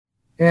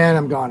And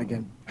I'm gone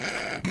again.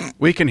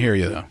 We can hear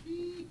you, though.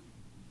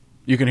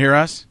 You can hear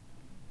us?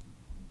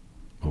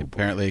 Oh,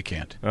 apparently you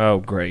can't. Oh,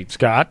 great.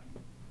 Scott?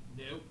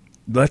 Nope.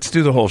 Let's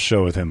do the whole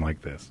show with him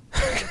like this.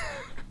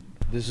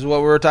 This is what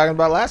we were talking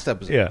about last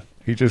episode. Yeah.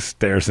 He just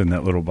stares in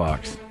that little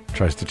box,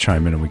 tries to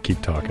chime in, and we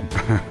keep talking.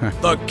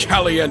 The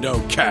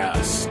Caliendo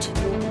Cast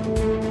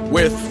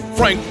with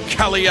Frank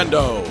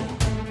Caliendo,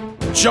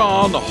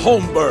 John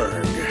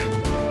Holmberg,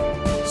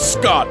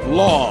 Scott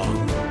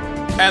Long,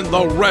 and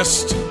the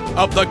rest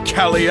of the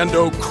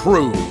Caliendo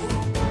crew.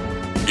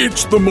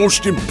 It's the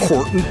most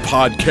important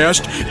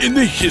podcast in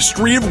the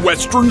history of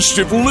Western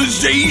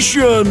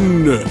civilization.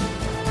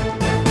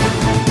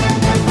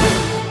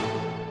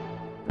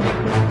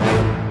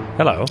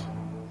 Hello.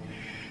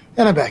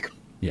 And I'm back.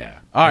 Yeah.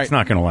 All right. It's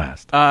not going to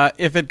last.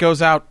 If it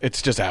goes out,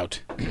 it's just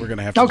out. We're going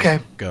to have to just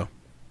go.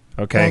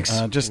 Okay.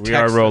 Thanks. Just we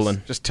are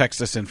rolling. Just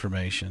text us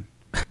information.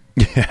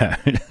 Yeah.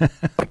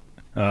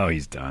 Oh,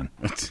 he's done.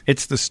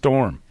 It's the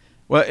storm.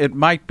 Well, it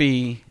might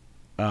be.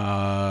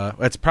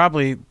 It's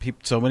probably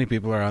so many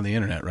people are on the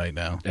internet right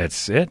now.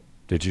 That's it.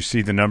 Did you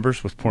see the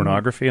numbers with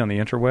pornography on the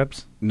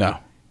interwebs? No.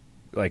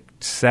 Like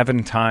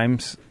 7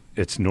 times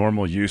its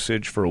normal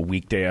usage for a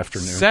weekday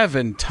afternoon.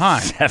 7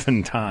 times.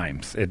 7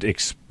 times. It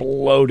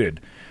exploded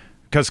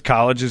because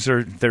colleges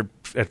are.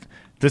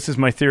 This is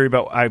my theory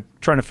about. I'm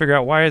trying to figure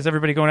out why is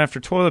everybody going after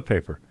toilet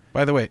paper.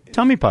 By the way,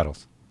 tummy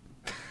puddles.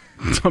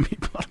 Tummy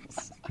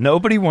puddles.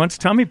 Nobody wants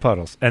tummy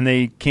puddles, and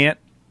they can't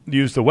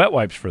use the wet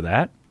wipes for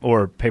that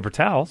or paper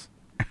towels.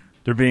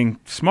 They're being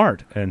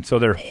smart, and so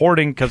they're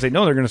hoarding because they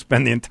know they're going to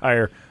spend the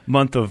entire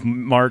month of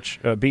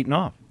March beaten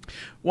off.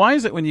 Why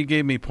is it when you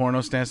gave me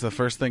porno stance, the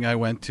first thing I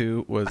went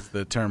to was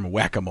the term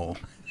whack-a-mole?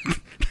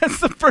 That's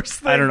the first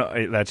thing. I don't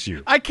know. That's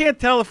you. I can't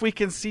tell if we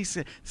can see.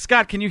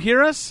 Scott, can you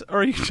hear us? Or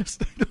are you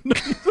just... I don't know.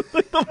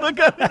 Look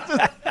at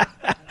it.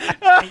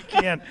 You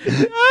can't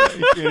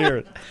hear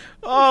it.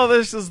 Oh,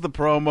 this is the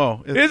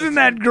promo. Isn't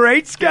that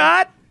great,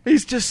 Scott?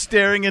 He's just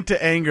staring into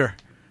anger.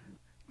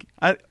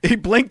 He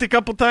blinked a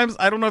couple times.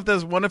 I don't know if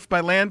there's 1 if by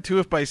land, 2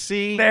 if by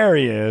sea. There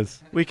he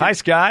is. Hi,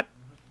 Scott.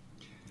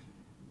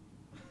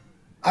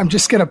 I'm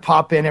just going to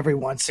pop in every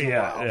once in a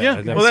while.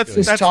 Yeah. Well, that's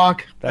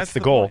talk. That's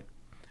the goal.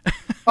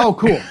 Oh,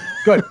 cool.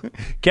 Good.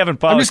 Kevin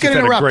Pollak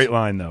had a great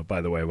line, though, by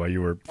the way, while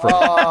you were...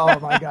 Oh,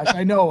 my gosh.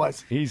 I know it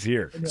was. He's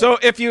here. So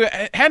if you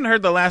hadn't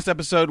heard the last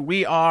episode,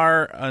 we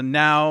are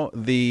now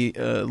the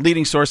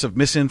leading source of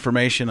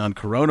misinformation on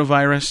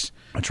coronavirus.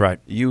 That's right.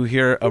 You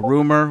hear a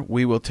rumor,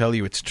 we will tell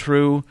you it's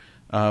true.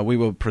 We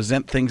will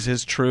present things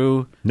as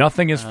true.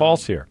 Nothing is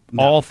false here.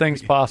 No, all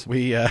things possible.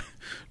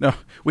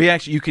 We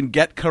actually, you can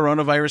get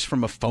coronavirus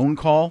from a phone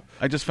call.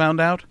 I just found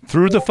out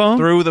through the phone.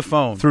 Through the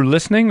phone. Through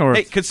listening, or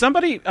hey, could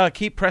somebody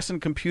keep pressing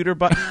computer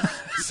buttons?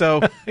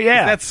 So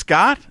yeah, is that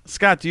Scott?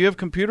 Scott, do you have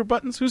computer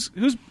buttons? Who's?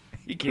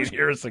 He can't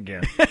hear us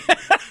again.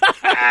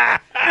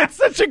 It's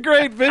such a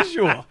great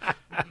visual.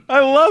 I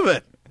love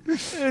it.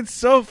 It's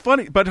so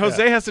funny. But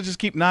Jose has to just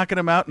keep knocking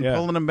them out and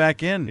pulling them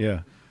back in.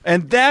 Yeah.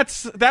 And that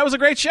was a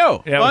great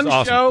show. Yeah, Fun it was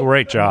awesome. Show.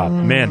 Great job.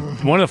 Man,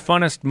 one of the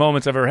funnest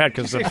moments I've ever had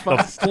because the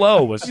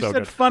flow was so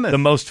good. Funnest. The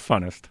most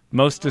funnest.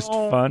 Mostest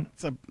fun.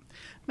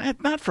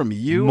 Not from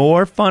you.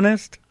 More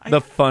funnest? The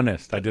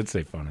funnest. I did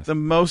say funnest. The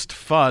most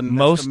fun.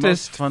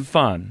 Mostest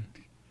fun.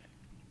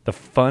 The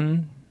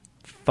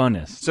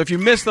funnest. So if you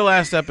missed the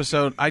last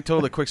episode, I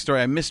told a quick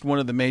story. I missed one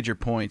of the major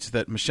points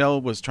that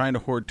Michelle was trying to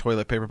hoard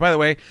toilet paper. By the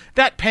way,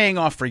 that paying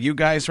off for you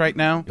guys right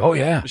now. Oh,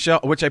 yeah. Michelle,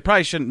 which I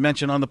probably shouldn't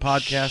mention on the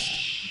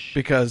podcast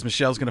because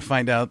Michelle's going to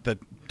find out that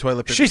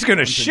toilet paper... She's going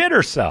to shit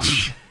herself.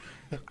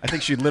 I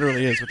think she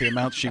literally is with the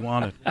amount she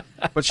wanted.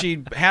 But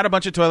she had a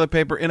bunch of toilet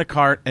paper in a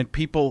cart, and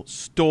people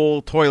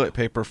stole toilet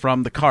paper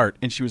from the cart,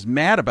 and she was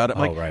mad about it.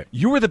 I'm right.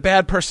 You were the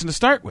bad person to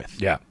start with.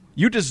 Yeah.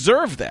 You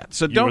deserve that.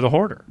 So you were the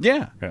hoarder.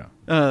 Yeah.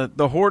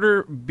 The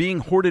hoarder being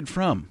hoarded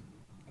from.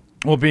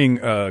 Well, being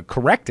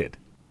corrected.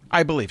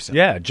 I believe so.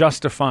 Yeah,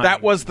 justifying.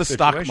 That was the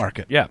stock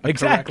market. Yeah,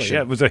 exactly.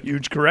 Yeah, it was a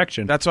huge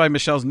correction. That's why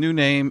Michelle's new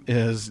name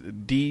is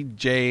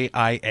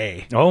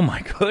DJIA. Oh,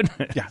 my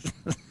goodness. Yeah.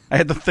 I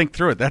had to think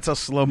through it. That's how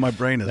slow my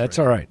brain is. That's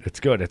all right. It's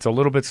good. It's a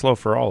little bit slow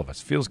for all of us.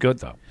 Feels good,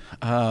 though.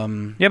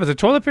 Yeah, but the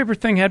toilet paper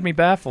thing had me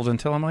baffled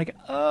until I'm like,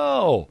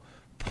 oh,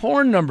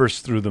 porn numbers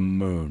through the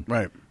moon.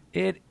 Right.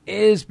 It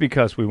is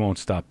because we won't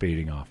stop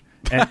beating off.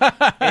 And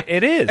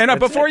it is. And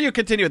before you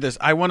continue with this,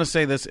 I want to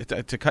say this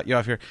to cut you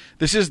off here.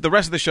 The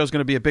rest of the show is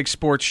going to be a big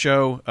sports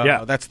show.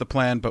 That's the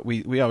plan. But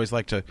we always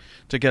like to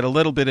get a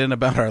little bit in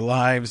about our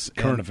lives,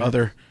 current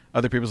events.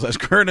 Other people's lives,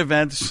 current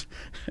events.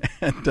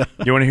 And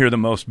you want to hear the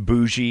most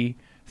bougie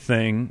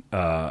thing?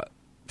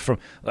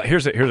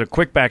 Here's a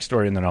quick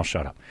backstory, and then I'll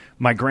shut up.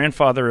 My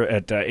grandfather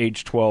at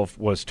age 12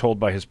 was told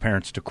by his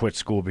parents to quit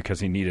school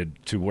because he needed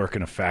to work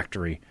in a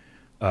factory.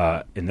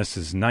 And this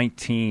is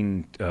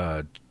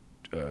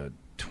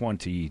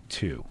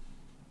 1922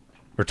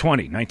 or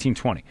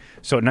 1920.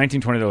 So at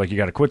 1920, they're like, you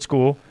got to quit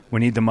school. We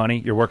need the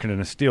money. You're working in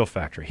a steel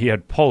factory. He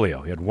had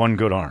polio. He had one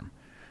good arm.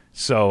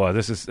 So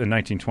this is in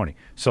 1920.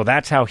 So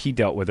that's how he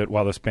dealt with it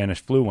while the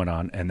Spanish flu went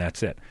on, and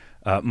that's it.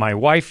 My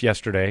wife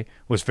yesterday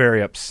was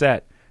very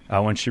upset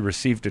when she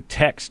received a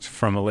text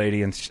from a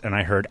lady, and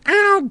I heard,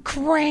 "Oh,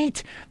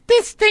 great,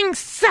 this thing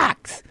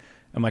sucks."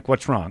 I'm like,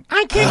 "What's wrong?"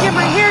 "I can't get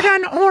my hair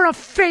done or a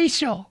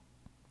facial."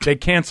 They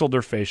canceled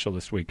their facial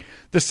this week.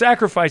 The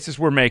sacrifices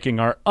we're making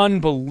are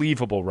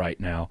unbelievable right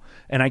now,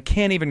 and I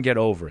can't even get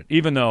over it,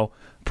 even though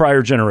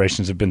prior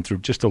generations have been through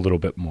just a little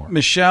bit more.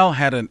 Michelle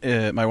had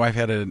my wife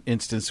had an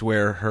instance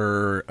where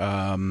her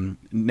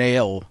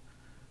nail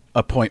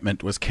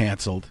appointment was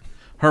canceled.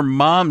 Her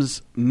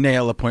mom's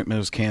nail appointment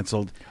was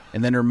canceled,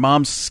 and then her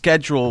mom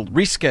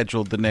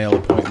rescheduled the nail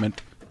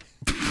appointment.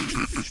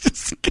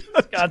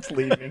 Scott's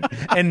leaving,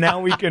 and now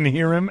we can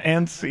hear him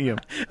and see him.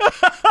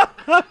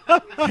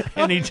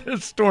 And he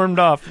just stormed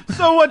off.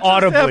 So what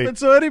just happened?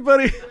 So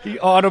he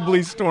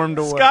audibly stormed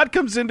away. Scott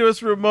comes into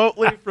us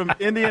remotely from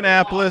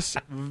Indianapolis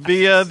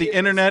via the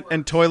internet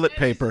and toilet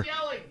paper.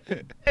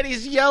 And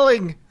he's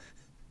yelling.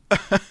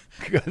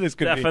 This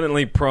could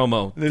Definitely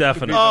promo.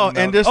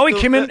 Definitely. He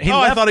came in.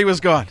 I thought he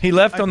was gone. He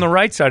left on the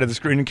right side of the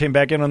screen and came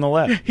back in on the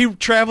left. He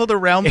traveled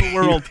around the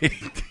world.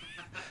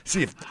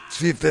 See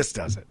if this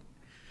does it.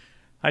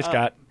 Hi,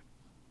 Scott.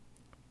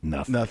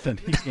 Nothing.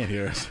 He can't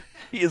hear us.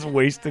 He is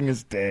wasting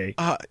his day.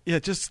 Yeah,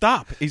 just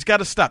stop. He's got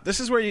to stop. This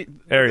is where you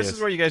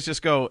guys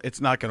just go,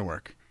 it's not going to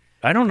work.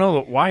 I don't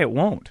know why it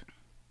won't.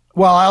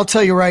 Well, I'll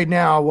tell you right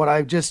now what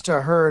I've just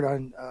heard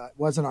on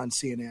wasn't on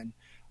CNN.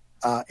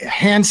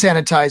 Hand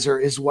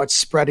sanitizer is what's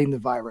spreading the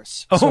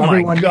virus. Oh, so my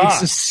everyone God. needs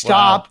to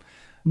stop. Wow.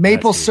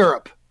 Maple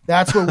syrup.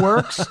 That's what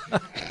works.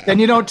 Then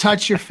you don't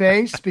touch your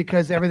face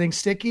because everyth's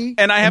sticky.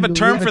 And I have a you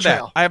term leave for a that.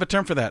 trail. I have a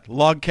term for that.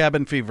 Log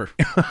cabin fever.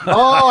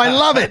 Oh, I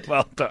love it.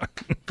 Well done.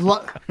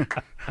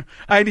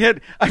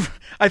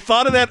 I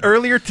thought of that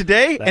earlier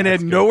today and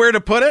had nowhere to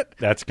put it.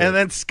 That's good. And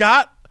then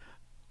Scott,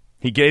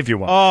 he gave you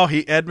one. Oh,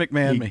 he Ed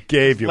McMahon me.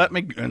 Gave you let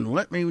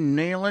me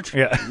nail it.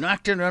 Yeah.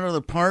 Knocked it out of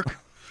the park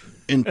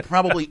in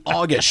probably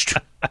August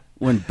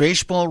when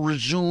baseball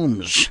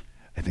resumes.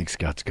 I think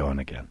Scott's gone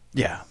again.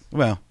 Yeah.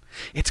 Well,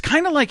 it's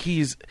kind of like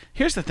here's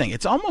the thing.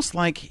 It's almost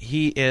like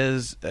he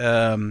is. You're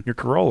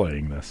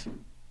Corollaing this.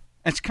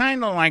 It's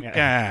kind of like.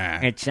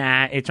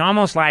 It's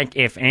almost like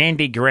if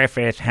Andy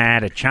Griffith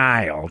had a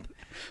child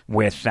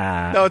with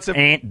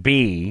Aunt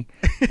B,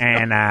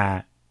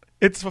 and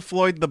it's a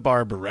Floyd the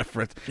Barber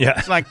reference. Yeah.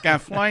 It's like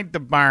Floyd the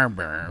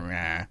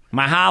Barber.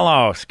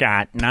 Mahalo,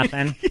 Scott.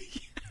 Nothing.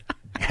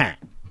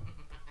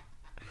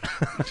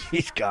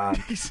 He's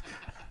gone.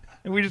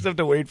 We just have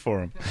to wait for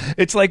him.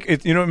 It's like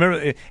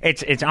remember.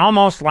 It's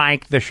almost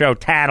like the show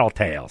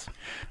Tattletales.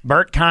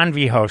 Bert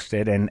Convey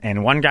hosted,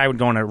 and one guy would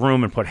go in a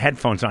room and put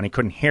headphones on. He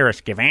couldn't hear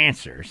us give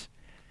answers,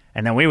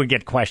 and then we would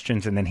get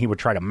questions, and then he would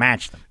try to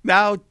match them.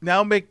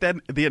 Now make that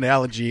the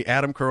analogy.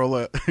 Adam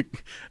Carolla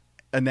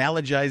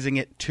analogizing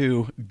it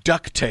to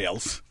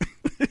DuckTales.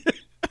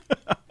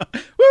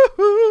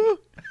 Woohoo!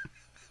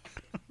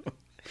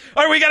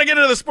 All right, we got to get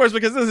into the sports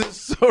because this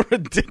is so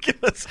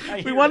ridiculous.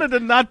 We wanted to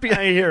not be.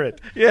 I hear it.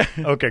 Yeah.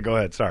 Okay, go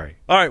ahead. Sorry.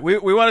 All right, we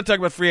want to talk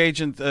about free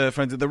agent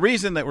friends. The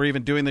reason that we're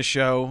even doing this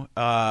show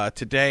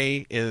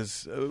today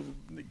is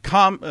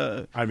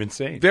I'm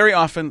insane. Very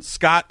often,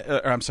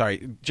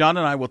 John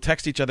and I will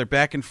text each other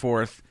back and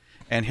forth,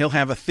 and he'll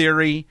have a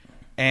theory.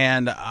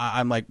 And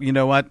I'm like, you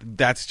know what?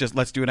 That's just,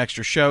 let's do an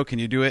extra show. Can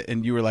you do it?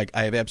 And you were like,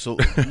 I have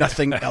absolutely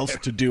nothing else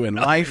to do in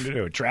life.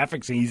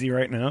 Traffic's easy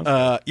right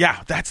now.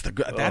 Yeah, that's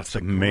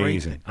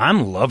amazing. Great.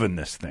 I'm loving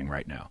this thing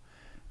right now.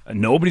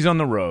 Nobody's on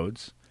the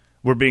roads.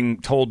 We're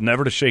being told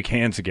never to shake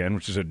hands again,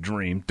 which is a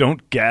dream.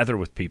 Don't gather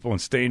with people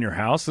and stay in your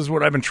house. This is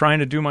what I've been trying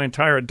to do my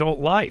entire adult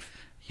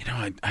life. You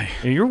know,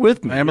 you're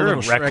with me. I'm a You're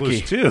little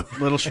reckless Shrekky. too.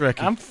 A little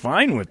Shrekky. I'm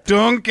fine with that.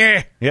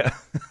 Donkey. Yeah.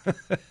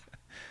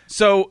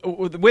 So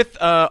with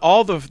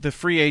all the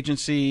free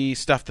agency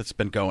stuff that's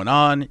been going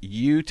on,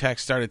 you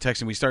started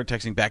texting. We started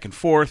texting back and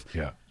forth.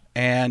 Yeah.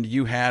 And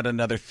you had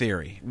another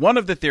theory. One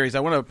of the theories, I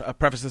want to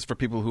preface this for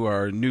people who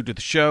are new to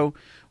the show.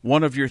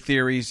 One of your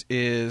theories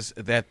is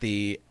that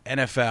the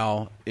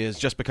NFL is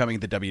just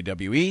becoming the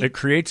WWE. It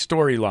creates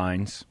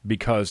storylines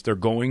because they're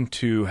going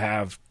to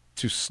have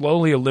to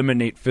slowly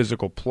eliminate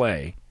physical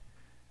play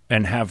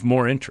and have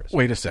more interest.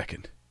 Wait a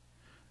second.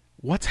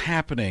 What's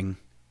happening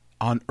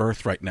on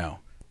Earth right now?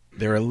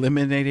 They're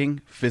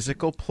eliminating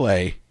physical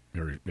play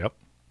to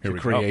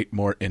create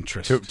more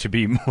interest. To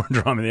be more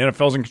drama. The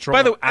NFL's in control.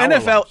 By the way,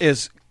 NFL lives.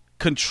 is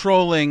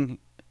controlling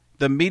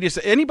the media.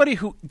 Anybody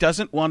who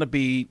doesn't want to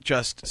be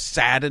just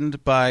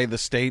saddened by the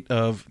state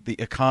of the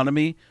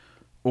economy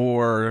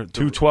or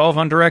 212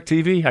 on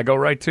DirecTV, I go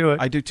right to it.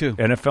 I do too.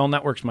 NFL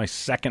Network's my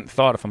second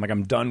thought. If I'm like,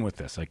 I'm done with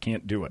this, I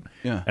can't do it.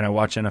 Yeah. And I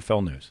watch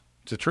NFL news.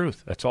 It's the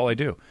truth. That's all I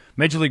do.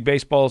 Major League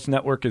Baseball's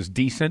network is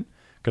decent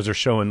because they're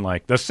showing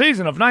like the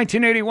season of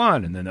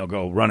 1981, and then they'll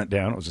go run it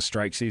down. It was a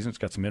strike season. It's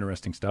got some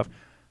interesting stuff.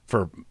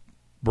 For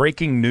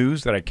breaking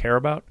news that I care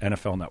about,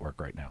 NFL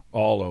Network right now,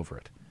 all over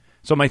it.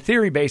 So my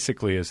theory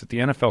basically is that the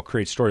NFL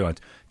creates storylines.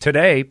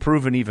 Today,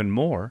 proven even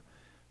more,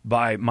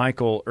 by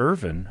Michael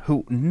Irvin,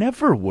 who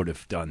never would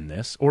have done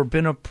this or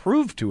been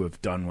approved to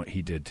have done what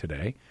he did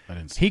today.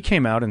 He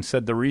came out and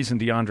said the reason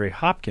DeAndre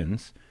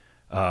Hopkins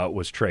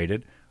was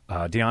traded,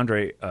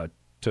 DeAndre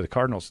to the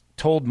Cardinals,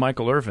 told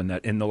Michael Irvin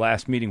that in the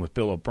last meeting with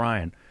Bill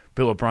O'Brien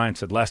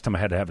said, last time I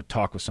had to have a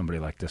talk with somebody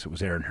like this, it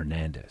was Aaron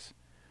Hernandez.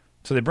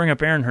 So they bring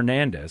up Aaron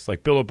Hernandez.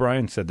 Like Bill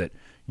O'Brien said that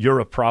you're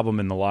a problem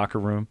in the locker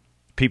room.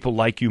 People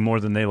like you more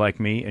than they like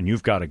me, and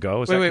you've got to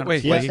go.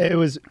 Wait. Yeah, it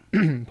was,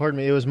 pardon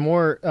me, it was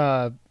more,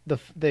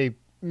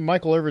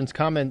 Michael Irvin's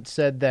comment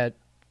said that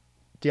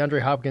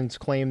DeAndre Hopkins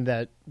claimed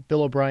that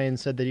Bill O'Brien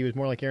said that he was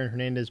more like Aaron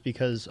Hernandez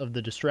because of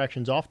the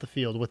distractions off the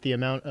field with the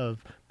amount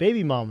of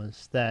baby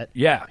mamas that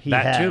he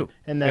had. Too.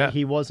 And that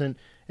he wasn't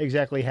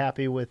exactly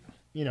happy with,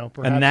 perhaps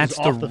and that's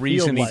the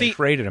reason he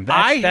traded him.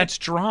 That's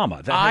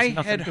drama. That I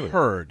has had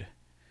heard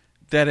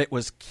that it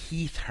was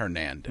Keith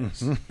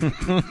Hernandez.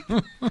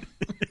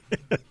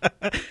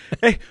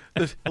 Hey,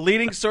 the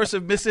leading source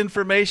of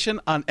misinformation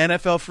on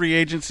NFL free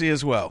agency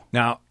as well.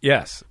 Now,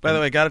 yes. By the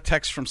way, I got a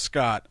text from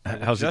Scott.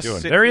 How's he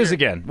doing? There he is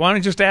again. Why don't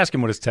you just ask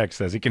him what his text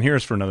says? He can hear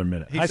us for another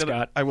minute. Hi,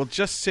 Scott. I will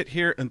just sit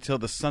here until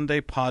the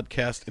Sunday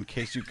podcast in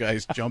case you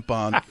guys jump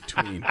on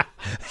between.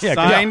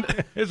 Signed,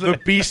 the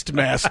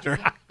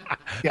Beastmaster.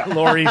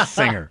 Lori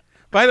Singer.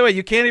 By the way,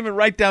 you can't even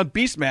write down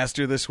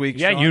Beastmaster this week.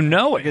 Yeah, Sean, you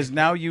know it. Because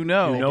now you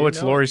know. You know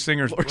it's Lori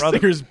Singer's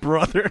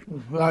brother.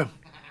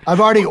 I've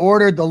already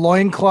ordered the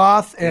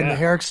loincloth and the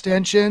hair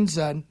extensions.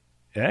 And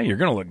yeah, you're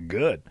going to look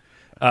good.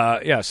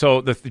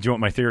 So do you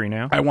want my theory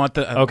now? I want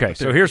the. Okay,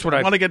 so here's what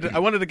I want to get. I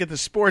wanted to get the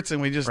sports, and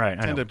we just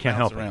tend to can't bounce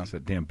help around. it. It's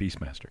that damn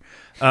Beastmaster.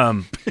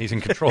 He's in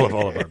control of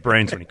all of our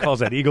brains when he calls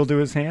that eagle to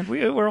his hand.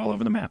 We're all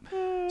over the map.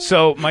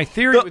 So my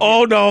theory.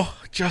 No!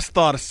 Just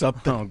thought of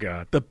something. Oh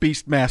God! The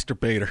Beastmaster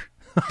Baiter.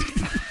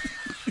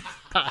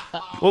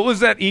 What was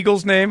that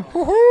eagle's name?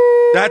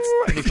 That's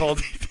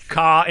called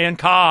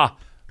Ka.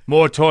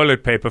 More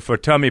toilet paper for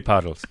tummy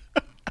puddles.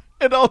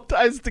 It all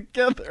ties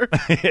together.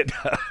 It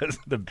does.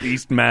 The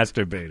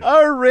Beastmaster Baiter.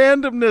 Our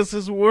randomness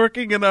is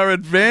working in our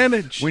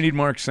advantage. We need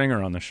Mark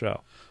Singer on the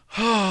show.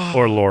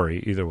 Or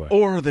Lori, either way.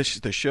 Or the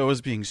show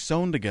is being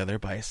sewn together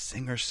by a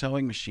Singer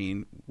sewing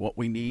machine. What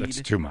we need.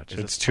 That's too much.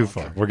 It's too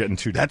far. We're getting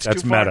too. That's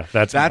too meta. Far?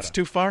 That's meta.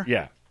 Too far.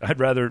 Yeah, I'd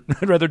rather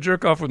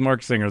jerk off with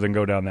Mark Singer than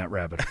go down that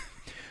rabbit.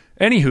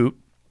 Anywho.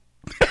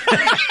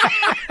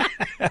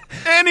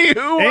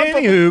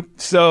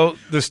 So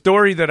the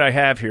story that I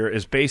have here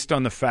is based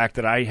on the fact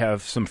that I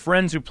have some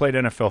friends who played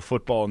NFL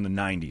football in the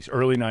 90s,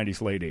 early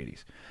 90s, late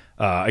 80s.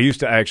 I used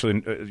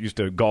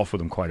to golf with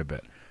them quite a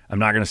bit. I'm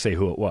not going to say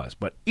who it was,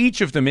 but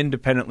each of them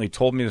independently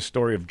told me the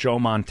story of Joe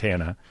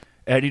Montana,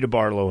 Eddie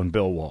DeBartolo, and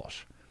Bill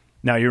Walsh.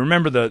 Now, you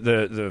remember the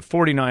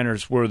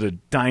 49ers were the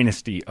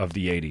dynasty of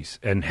the 80s,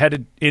 and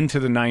headed into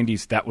the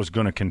 90s, that was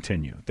going to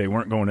continue. They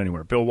weren't going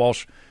anywhere. Bill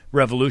Walsh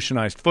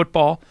revolutionized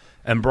football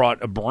and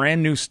brought a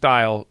brand new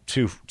style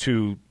to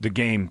the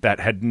game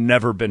that had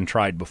never been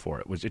tried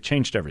before. It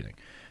changed everything.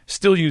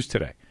 Still used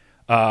today.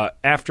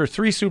 After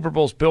 3 Super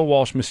Bowls, Bill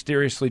Walsh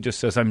mysteriously just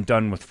says, "I'm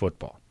done with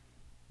football."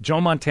 Joe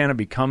Montana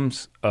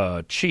becomes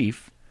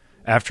chief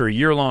after a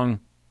year-long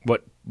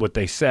what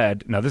they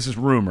said. Now, this is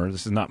rumor.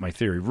 This is not my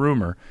theory.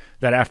 Rumor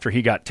that after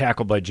he got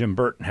tackled by Jim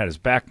Burt and had his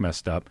back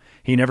messed up,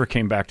 he never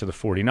came back to the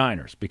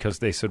 49ers because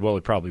they said, well,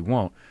 he probably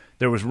won't.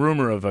 There was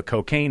rumor of a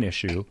cocaine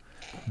issue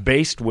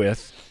based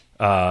with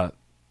the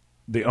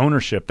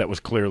ownership that was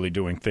clearly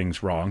doing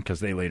things wrong because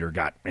they later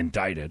got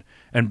indicted.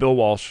 And Bill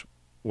Walsh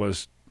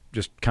was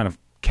just kind of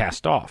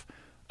cast off.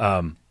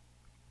 The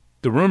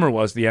rumor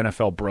was the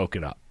NFL broke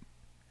it up.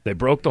 They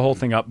broke the whole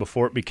thing up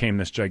before it became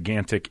this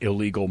gigantic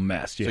illegal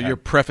mess. So you're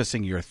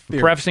prefacing your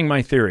theory. Prefacing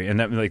my theory. And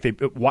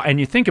and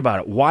you think about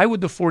it, why would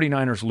the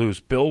 49ers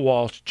lose Bill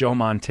Walsh, Joe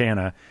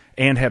Montana,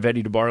 and have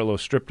Eddie DeBartolo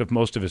stripped of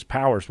most of his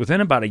powers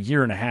within about a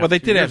year and a half? Well, they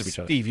did have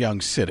Steve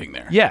Young sitting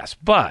there. Yes,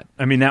 but,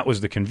 that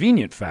was the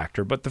convenient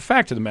factor. But the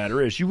fact of the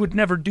matter is you would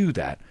never do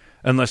that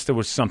unless there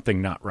was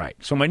something not right.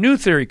 So my new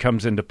theory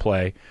comes into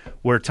play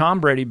where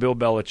Tom Brady, Bill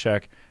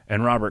Belichick,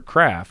 and Robert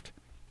Kraft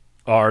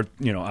are,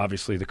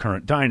 obviously the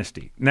current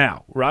dynasty.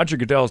 Now, Roger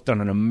Goodell's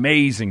done an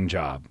amazing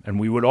job, and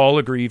we would all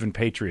agree, even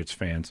Patriots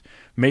fans,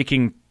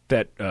 making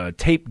that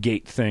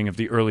Tapegate thing of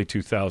the early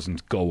 2000s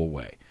go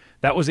away.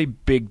 That was a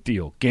big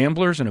deal.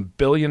 Gamblers in $1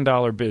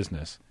 billion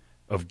business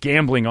of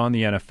gambling on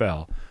the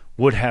NFL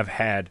would have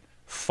had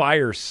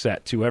fires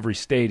set to every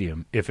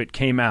stadium if it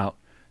came out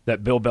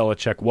that Bill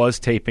Belichick was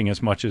taping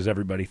as much as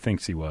everybody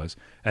thinks he was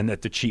and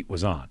that the cheat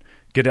was on.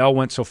 Goodell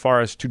went so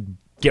far as to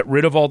get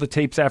rid of all the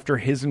tapes after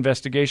his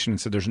investigation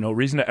and said there's no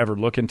reason to ever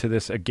look into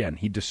this again.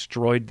 He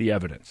destroyed the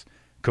evidence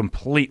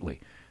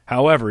completely.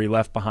 However, he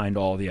left behind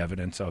all the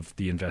evidence of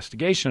the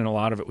investigation, and a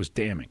lot of it was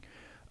damning.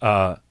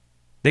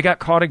 They got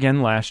caught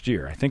again last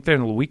year. I think they're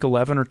in week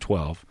 11 or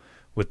 12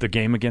 with the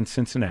game against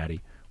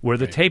Cincinnati where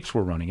the tapes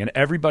were running, and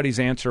everybody's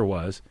answer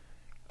was,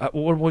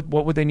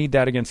 what would they need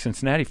that against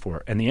Cincinnati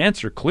for? And the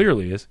answer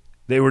clearly is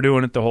they were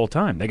doing it the whole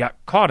time. They got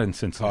caught in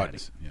Cincinnati.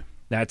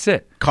 That's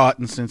it. Caught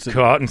in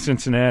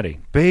Cincinnati.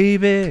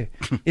 Baby,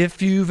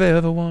 if you've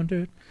ever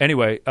wondered.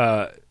 Anyway,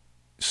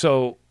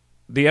 So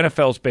the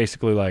NFL's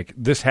basically like,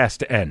 this has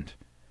to end,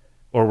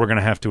 or we're going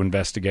to have to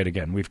investigate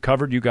again. We've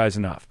covered you guys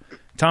enough.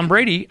 Tom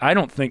Brady, I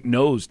don't think,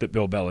 knows that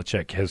Bill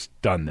Belichick has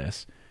done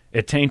this.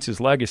 It taints his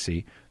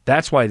legacy.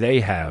 That's why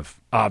they have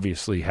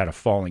obviously had a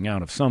falling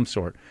out of some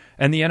sort.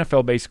 And the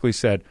NFL basically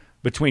said,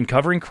 between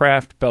covering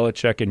Kraft,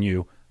 Belichick, and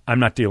you, I'm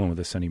not dealing with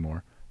this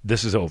anymore.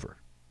 This is over.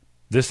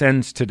 This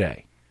ends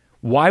today.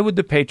 Why would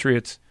the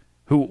Patriots,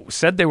 who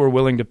said they were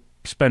willing to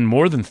spend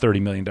more than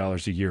 $30 million a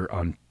year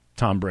on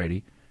Tom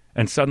Brady,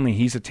 and suddenly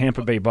he's a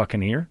Tampa Bay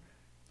Buccaneer?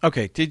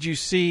 Okay, did you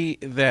see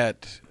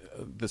that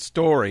the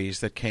stories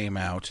that came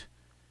out,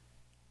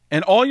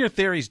 and all your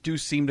theories do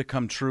seem to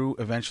come true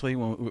eventually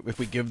if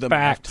we give them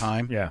enough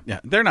time? Yeah.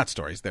 They're not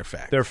stories, they're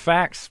facts. They're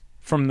facts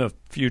from the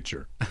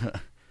future.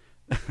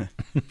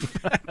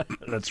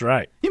 That's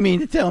right. You mean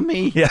to tell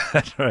me? Yeah,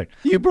 that's right.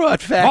 You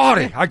brought facts.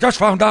 Marty, I just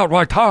found out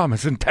why Tom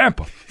is in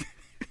Tampa.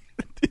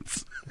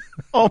 It's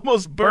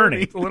almost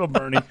Bernie. It's a little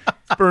Bernie.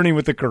 It's Bernie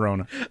with the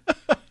corona.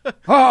 Oh,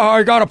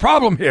 I got a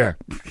problem here.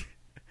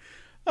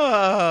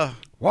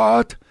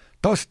 What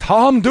does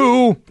Tom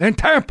do in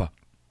Tampa?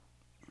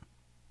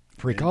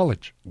 Free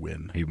college.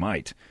 Win. He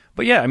might.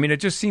 But yeah, I mean, it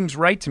just seems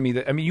right to me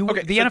that, I mean,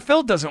 the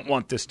NFL doesn't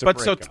want this to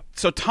break up.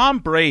 So Tom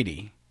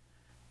Brady,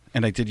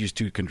 and I did use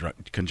two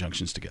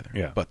conjunctions together.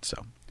 Yeah. But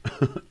so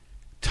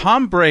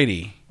Tom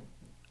Brady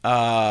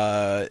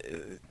was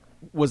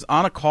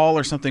on a call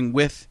or something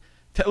with.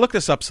 Look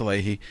this up,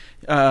 Salehi.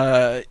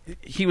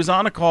 He was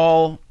on a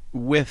call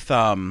with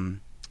the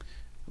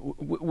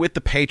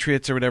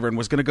Patriots or whatever, and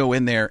was going to go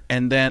in there,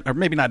 and then, or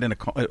maybe not on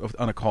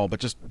a call, but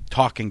just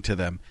talking to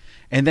them,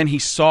 and then he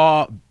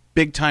saw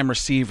big time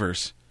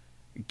receivers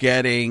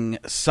getting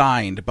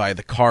signed by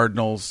the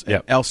Cardinals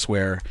and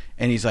elsewhere,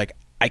 and he's like,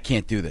 I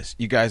can't do this.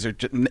 You guys are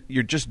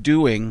you're just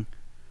doing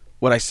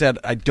what I said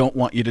I don't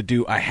want you to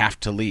do. I have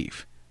to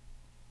leave.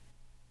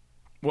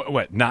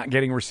 What, not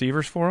getting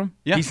receivers for him?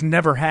 Yeah. He's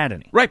never had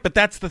any. Right, but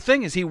that's the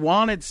thing, is he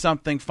wanted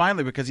something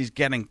finally because he's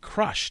getting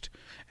crushed.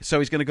 So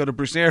he's going to go to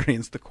Bruce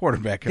Arians, the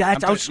quarterback. I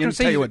was going to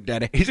tell you what,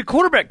 Daddy. He's a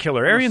quarterback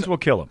killer. Arians will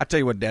kill him. I tell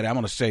you what, Daddy, I'm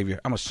going to save you.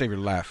 I'm going to save your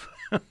life.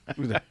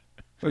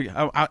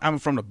 I'm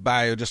from the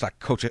bayou, just like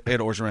Coach Ed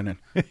Orgeron.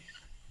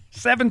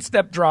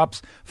 7-step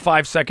drops,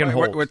 5-second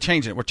holds. We're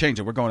changing it.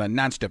 We're going a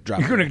 9-step drop.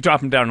 You're going to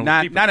drop him down a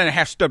little deeper.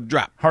 9.5-step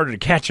drop. Harder to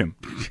catch him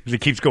because he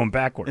keeps going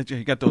backwards.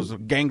 He got those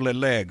gangly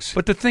legs.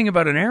 But the thing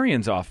about an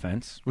Arians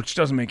offense, which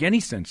doesn't make any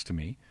sense to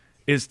me,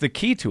 is the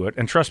key to it,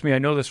 and trust me, I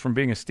know this from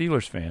being a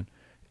Steelers fan,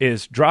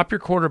 is drop your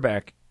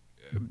quarterback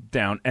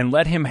down and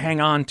let him hang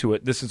on to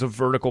it. This is a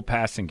vertical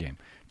passing game.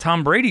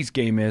 Tom Brady's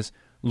game is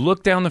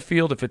look down the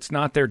field. If it's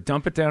not there,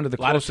 dump it down to the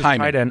closest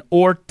tight end,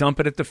 or dump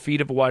it at the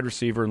feet of a wide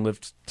receiver and live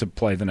to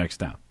play the next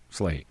down.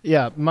 Slade.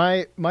 Yeah,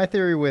 my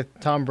theory with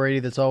Tom Brady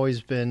that's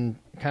always been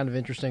kind of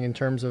interesting in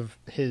terms of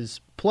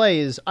his play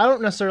is I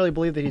don't necessarily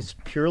believe that he's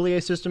purely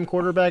a system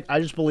quarterback.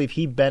 I just believe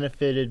he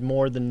benefited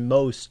more than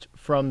most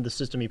from the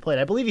system he played.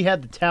 I believe he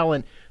had the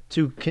talent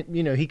to,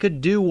 he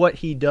could do what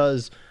he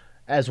does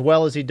as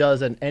well as he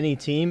does on any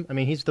team. I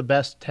mean, he's the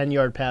best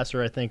 10-yard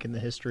passer, I think, in the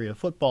history of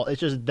football. It's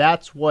just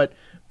that's what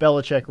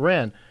Belichick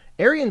ran.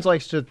 Arians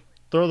likes to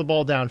throw the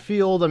ball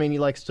downfield. I mean, he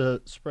likes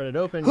to spread it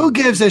open. Who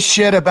gives a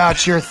shit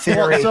about your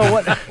theory? So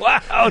what?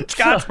 Wow,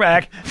 Scott's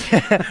back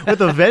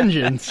with a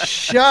vengeance.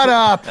 Shut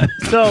up.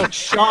 So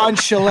Shaun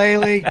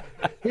Shillelagh.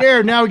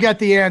 Here, now we got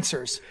the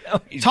answers.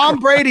 Tom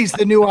Brady's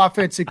the new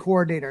offensive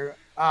coordinator.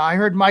 I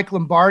heard Mike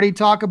Lombardi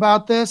talk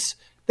about this.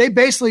 They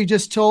basically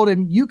just told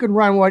him, you can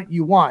run what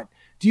you want.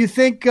 Do you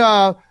think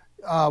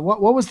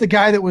what was the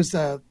guy that was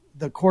the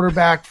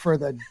quarterback for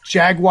the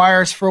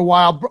Jaguars for a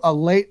while?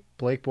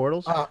 Blake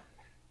Bortles?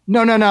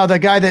 No. The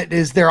guy that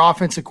is their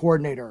offensive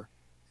coordinator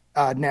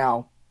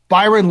now,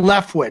 Byron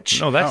Leftwich.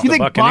 No, that's you the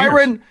think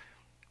Buccaneers.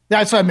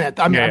 That's what I meant.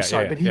 I'm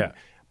sorry,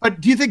 but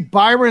do you think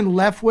Byron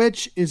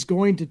Leftwich is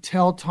going to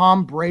tell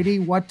Tom Brady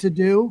what to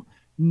do?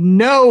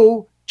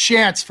 No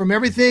chance. From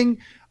everything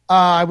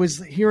I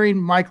was hearing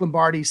Mike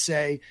Lombardi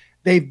say,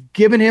 they've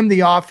given him the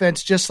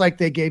offense just like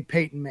they gave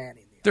Peyton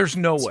Manning. There's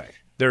no way.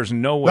 There's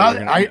no way.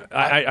 Well,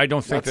 I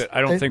don't think that.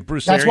 I don't think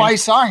Bruce. That's Arians, why he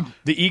signed.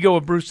 The ego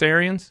of Bruce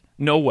Arians.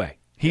 No way.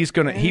 He's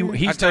gonna.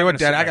 He's. I tell you what,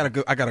 Dad. I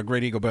got a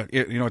great ego, but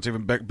you know what's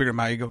even bigger than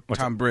my ego?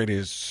 Tom Brady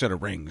is a set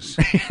of rings.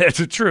 That's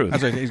the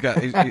truth. He's got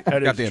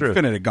the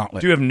Infinity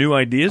Gauntlet. Do you have new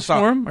ideas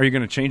for him? Are you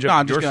going to change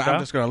up your stuff? I'm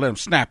just going to let him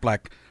snap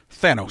like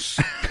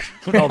Thanos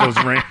with all those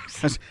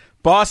rings.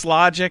 Boss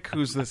Logic,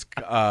 who's this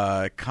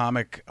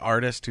comic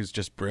artist who's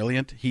just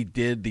brilliant, he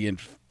did the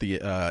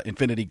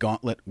Infinity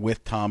Gauntlet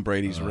with Tom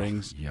Brady's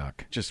rings.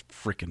 Yuck. Just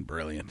freaking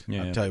brilliant.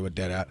 Yeah. I'll tell you what,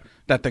 Dad,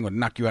 that thing would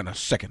knock you out in a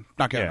second.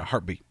 Knock you out in a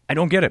heartbeat. I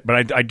don't get it,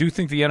 but I do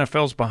think the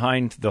NFL's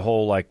behind the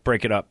whole,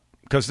 break it up.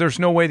 Because there's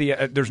no way the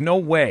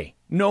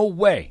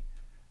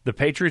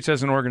Patriots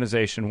as an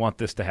organization want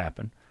this to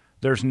happen.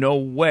 There's no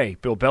way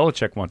Bill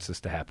Belichick wants this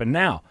to happen.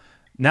 Now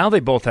they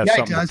both have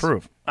something to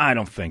prove. I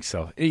don't think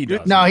so. He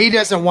doesn't. No, he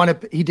doesn't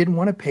want to. He didn't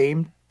want to pay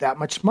him that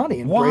much money.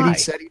 And Why? Brady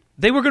said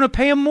they were going to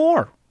pay him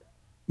more.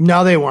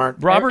 No, they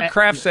weren't. Robert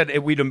Kraft said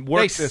we'd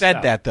work this out. They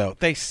said that, though.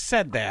 They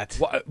said that.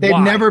 They've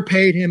never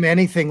paid him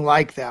anything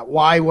like that.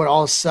 Why would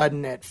all of a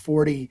sudden at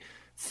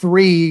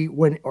 43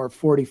 or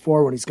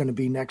 44 when he's going to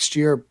be next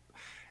year,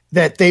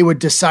 that they would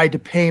decide to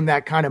pay him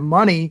that kind of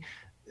money?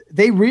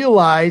 They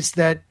realized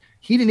that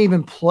he didn't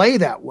even play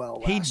that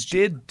well last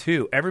year. He did,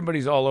 too.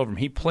 Everybody's all over him.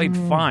 He played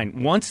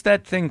fine. Once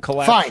that thing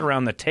collapsed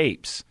around the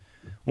tapes,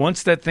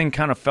 once that thing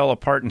kind of fell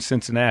apart in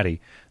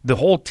Cincinnati, the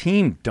whole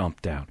team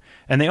dumped down.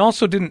 And they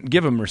also didn't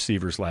give him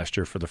receivers last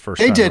year for the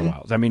first time in a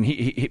while. I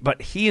mean,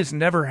 but he has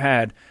never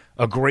had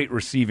a great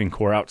receiving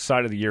core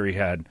outside of the year he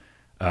had,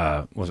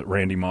 was it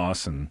Randy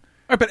Moss and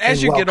Right, but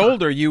as you get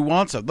older, you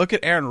want some. Look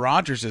at Aaron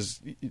Rodgers is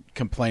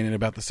complaining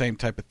about the same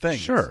type of thing.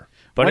 Sure,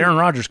 but Aaron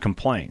Rodgers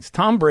complains.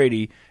 Tom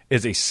Brady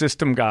is a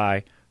system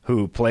guy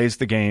who plays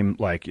the game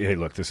like, hey,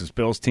 look, this is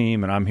Bill's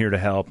team, and I'm here to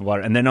help.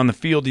 And then on the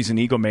field, he's an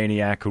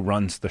egomaniac who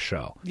runs the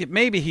show. Yeah,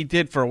 maybe he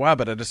did for a while,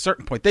 but at a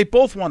certain point, they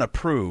both want to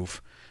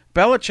prove.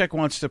 Belichick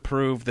wants to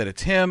prove that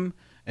it's him,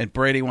 and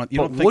Brady wants.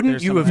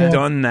 Wouldn't you have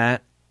done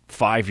that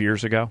 5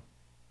 years ago?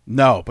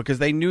 No, because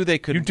they knew they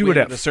could do it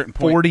at a certain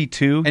point.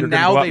 42, and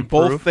now they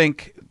both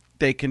think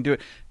they can do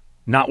it.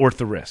 Not worth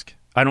the risk.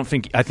 I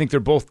think they're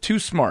both too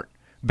smart.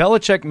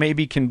 Belichick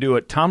maybe can do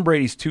it. Tom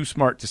Brady's too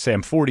smart to say,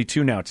 I'm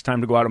 42 now. It's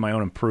time to go out on my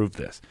own and prove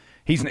this.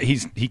 He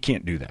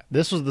can't do that.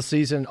 This was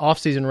the off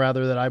season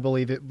rather, that I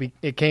believe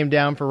it came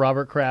down for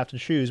Robert Kraft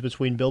and shoes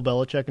between Bill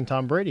Belichick and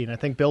Tom Brady. And I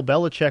think Bill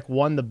Belichick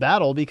won the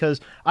battle because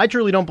I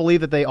truly don't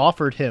believe that they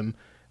offered him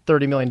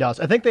 $30 million. I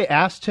think they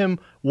asked him,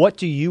 what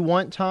do you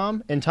want,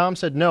 Tom? And Tom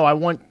said, no, I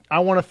want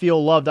to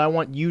feel loved. I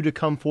want you to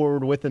come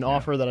forward with an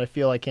offer that I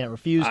feel I can't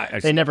refuse.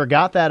 They never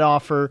got that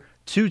offer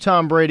to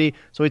Tom Brady,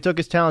 so he took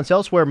his talents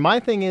elsewhere. My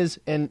thing is,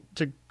 and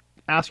to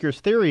ask your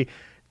theory,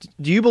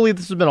 do you believe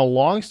this has been a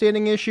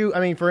long-standing issue? I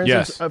mean, for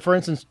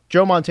instance,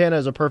 Joe Montana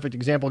is a perfect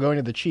example going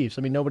to the Chiefs.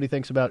 I mean, nobody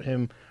thinks about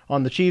him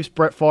on the Chiefs.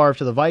 Brett Favre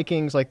to the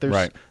Vikings. Like,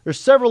 there's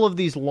several of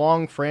these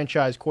long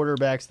franchise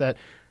quarterbacks that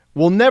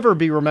will never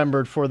be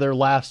remembered for their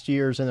last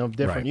years in a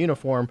different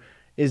uniform.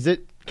 Is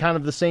it kind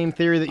of the same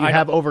theory that you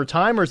have over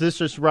time, or is this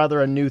just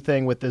rather a new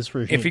thing with this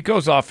regime? If he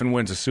goes off and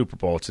wins a Super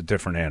Bowl, it's a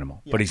different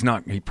animal. Yeah. But he's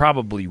not. He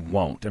probably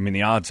won't. I mean,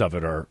 the odds of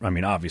it are. I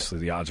mean, obviously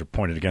the odds are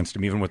pointed against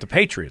him. Even with the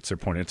Patriots, they're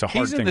pointed. It's a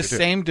hard thing to do. He's in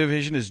the same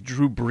division as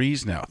Drew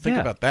Brees now. Think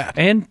about that.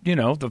 And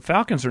the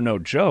Falcons are no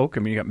joke.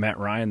 I mean, you got Matt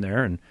Ryan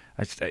there, and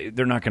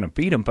they're not going to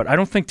beat him. But I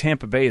don't think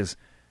Tampa Bay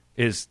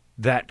is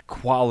that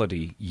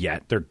quality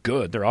yet. They're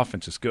good. Their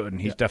offense is good,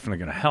 and he's definitely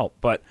going to help.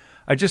 But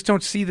I just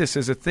don't see this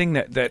as a thing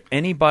that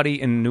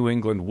anybody in New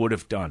England would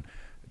have done.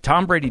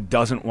 Tom Brady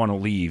doesn't want to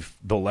leave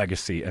the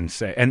legacy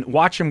and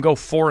watch him go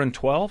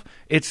 4-12.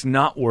 It's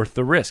not worth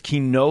the risk. He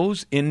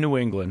knows in New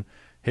England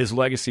his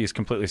legacy is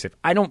completely safe.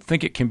 I don't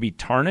think it can be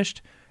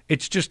tarnished.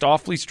 It's just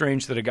awfully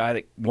strange that a guy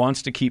that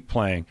wants to keep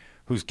playing,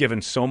 who's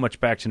given so much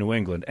back to New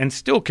England and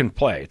still can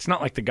play. It's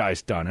not like the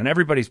guy's done, and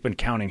everybody's been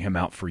counting him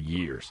out for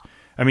years.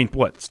 I mean,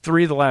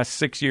 3 of the last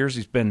 6 years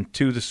he's been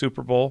to the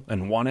Super Bowl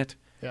and won it.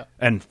 Yeah.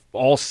 And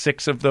all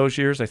 6 of those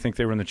years, I think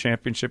they were in the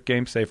championship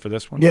game, save for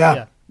this one.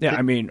 Yeah.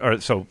 I mean,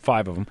 so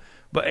 5 of them.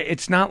 But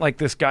it's not like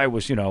this guy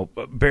was,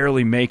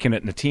 barely making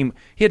it in the team.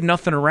 He had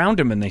nothing around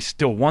him, and they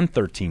still won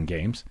 13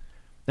 games.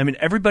 I mean,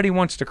 everybody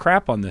wants to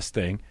crap on this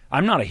thing.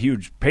 I'm not a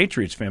huge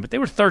Patriots fan, but they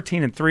were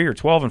 13-3 or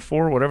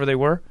 12-4, whatever they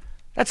were.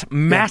 That's a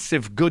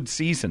massive good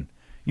season.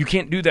 You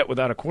can't do that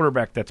without a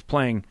quarterback that's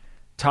playing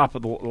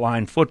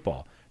top-of-the-line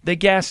football. They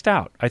gassed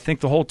out. I think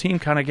the whole team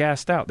kind of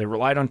gassed out. They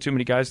relied on too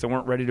many guys that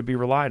weren't ready to be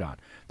relied on.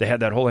 They had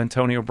that whole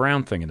Antonio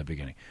Brown thing in the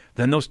beginning.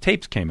 Then those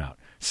tapes came out.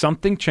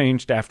 Something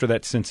changed after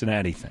that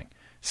Cincinnati thing.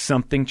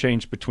 Something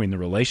changed between the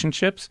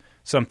relationships.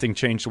 Something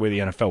changed the way the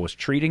NFL was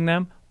treating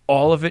them.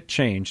 All of it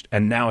changed,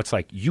 and now it's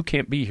like, you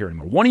can't be here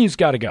anymore. One of you's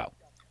got to go.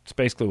 It's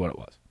basically what it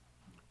was.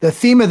 The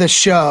theme of the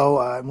show,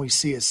 and we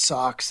see his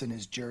socks and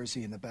his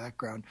jersey in the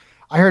background,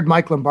 I heard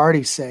Mike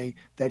Lombardi say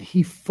that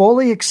he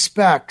fully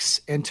expects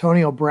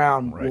Antonio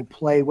Brown will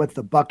play with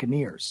the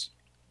Buccaneers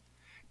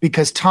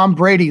because Tom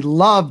Brady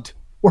loved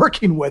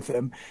working with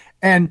him.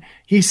 And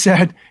he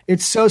said,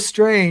 it's so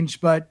strange,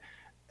 but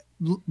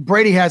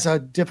Brady has a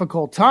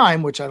difficult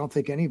time, which I don't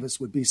think any of us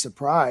would be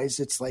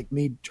surprised. It's like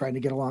me trying to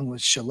get along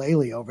with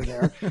Shillelagh over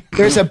there.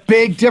 There's a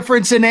big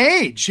difference in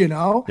age,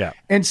 Yeah.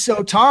 And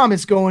so Tom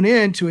is going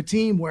into a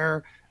team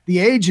where the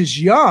age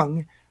is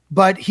young,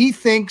 but he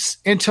thinks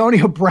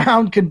Antonio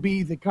Brown can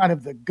be the kind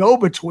of the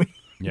go-between.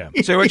 Yeah.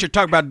 So what you're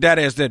talking about,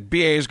 Daddy, is that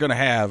BA is going to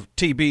have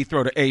TB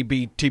throw to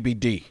AB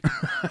TBD.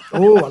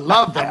 Oh, I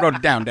love that. I wrote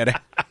it down, Daddy.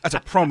 That's a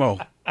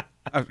promo.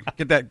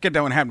 Get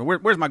that one happening.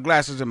 Where's my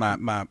glasses and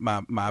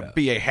my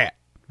BA hat?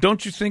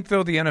 Don't you think,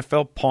 though, the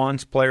NFL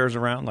pawns players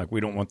around? Like,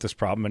 we don't want this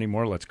problem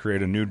anymore. Let's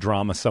create a new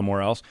drama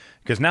somewhere else.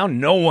 Because now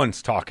no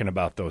one's talking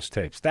about those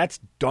tapes.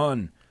 That's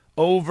done.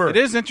 Over. It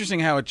is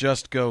interesting how it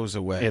just goes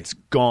away. It's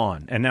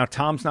gone. And now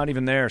Tom's not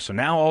even there. So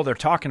now all they're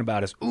talking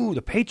about is,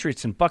 the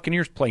Patriots and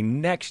Buccaneers play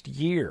next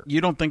year.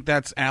 You don't think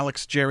that's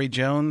Alex Jerry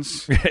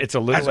Jones? It's a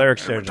little Eric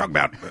Jerry Jones. Talk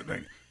about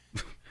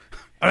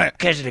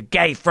because of the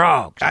gay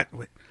frogs.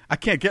 I I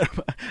can't get.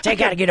 They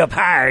got to get up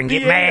higher and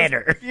get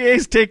madder.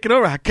 He's taking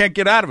over. I can't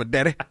get out of it,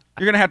 Daddy.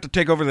 You're gonna have to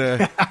take over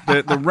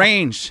the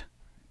range.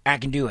 I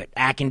can do it.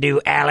 I can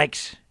do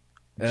Alex.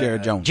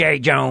 Jerry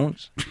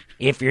Jones.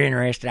 If you're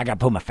interested, I got to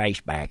pull my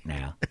face back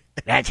now.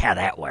 That's how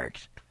that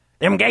works.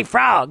 Them gay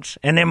frogs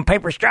and them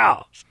paper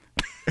straws.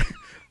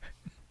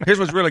 Here's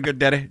what's really good,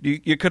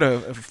 Daddy. You could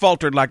have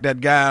faltered like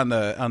that guy on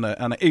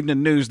the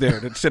evening news there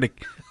that said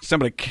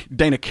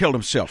Dana killed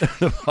himself.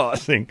 The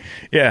bossing.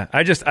 Yeah,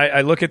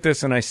 I look at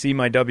this and I see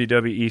my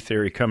WWE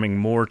theory coming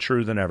more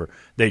true than ever.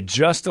 They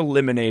just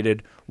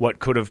eliminated what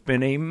could have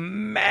been a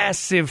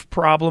massive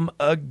problem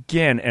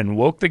again and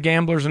woke the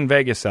gamblers in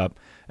Vegas up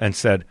and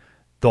said,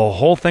 the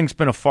whole thing's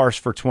been a farce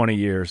for 20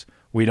 years.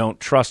 We don't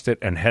trust it,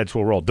 and heads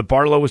will roll.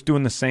 DeBartolo was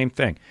doing the same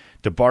thing.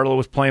 DeBartolo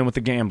was playing with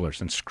the gamblers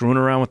and screwing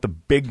around with the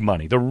big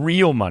money, the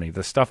real money,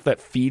 the stuff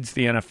that feeds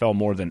the NFL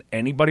more than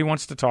anybody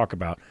wants to talk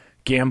about.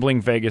 Gambling,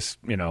 Vegas,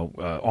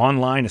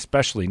 online,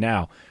 especially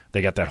now.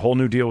 They got that whole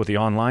new deal with the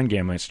online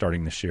gambling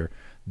starting this year.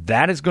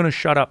 That is going to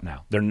shut up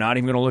now. They're not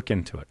even going to look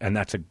into it, and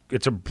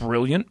it's a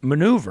brilliant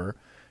maneuver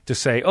to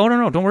say, oh,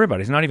 no, don't worry about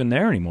it. He's not even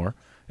there anymore.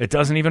 It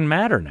doesn't even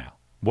matter now.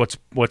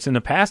 What's in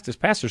the past is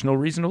past. There's no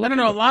reason to look. I don't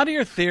know. A lot of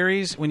your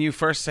theories, when you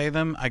first say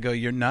them, I go,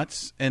 "You're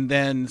nuts," and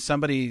then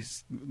somebody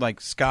like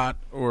Scott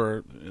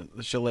or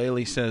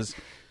Shillelagh says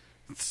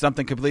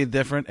something completely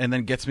different, and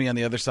then gets me on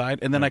the other side,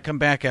 and then I come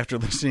back after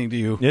listening to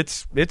you.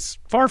 It's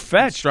far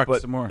fetched,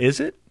 but some more. Is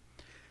it?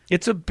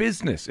 It's a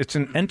business. It's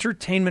an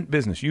entertainment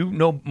business. You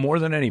know more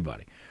than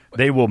anybody.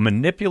 They will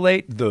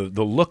manipulate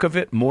the look of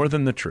it more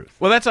than the truth.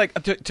 Well, that's like,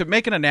 to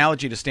make an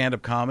analogy to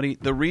stand-up comedy,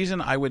 the reason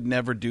I would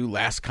never do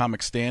Last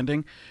Comic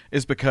Standing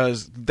is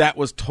because that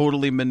was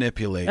totally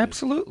manipulated.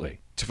 Absolutely.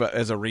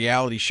 As a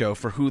reality show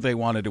for who they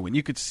wanted to win.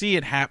 You could see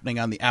it happening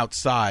on the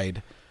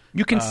outside.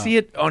 You can see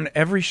it on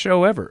every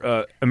show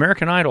ever.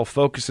 American Idol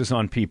focuses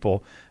on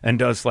people and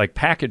does like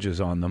packages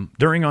on them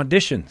during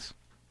auditions.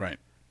 Right.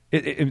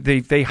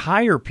 They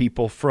hire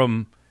people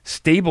from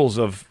stables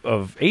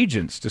of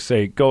agents to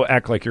say, go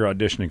act like you're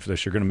auditioning for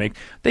this. You're going to make.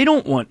 They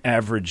don't want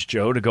average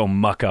Joe to go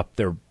muck up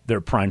their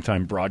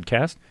primetime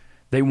broadcast.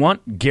 They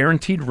want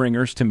guaranteed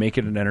ringers to make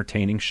it an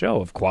entertaining show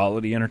of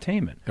quality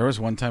entertainment. There was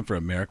one time for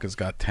America's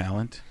Got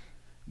Talent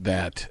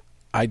that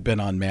I'd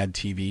been on Mad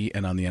TV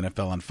and on the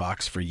NFL on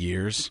Fox for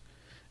years,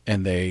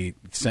 and they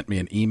sent me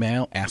an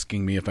email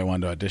asking me if I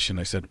wanted to audition.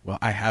 I said, well,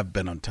 I have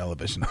been on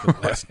television for the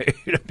last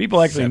people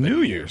actually 7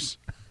 knew years.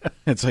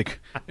 It's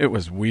like, it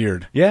was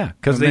weird. Yeah,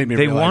 because they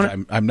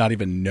want. I'm not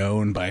even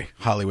known by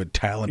Hollywood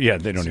talent. Yeah,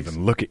 they don't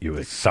even look at you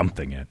as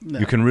something yet. No.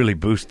 You can really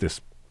boost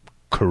this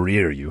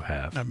career you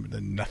have. I'm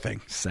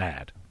nothing.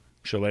 Sad.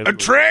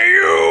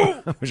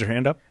 Atreyu! Was your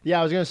hand up? Yeah,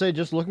 I was going to say,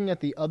 just looking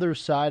at the other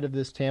side of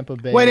this Tampa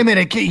Bay. Wait a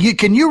minute.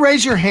 Can you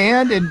raise your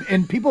hand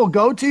and people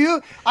go to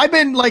you? I've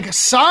been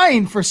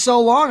signed for so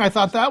long. I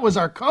thought that was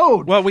our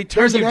code. Well, we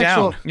turned you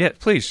down. Yeah,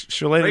 please.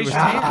 Shillelagh was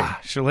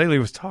talking. Shillelagh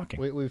was talking.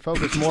 We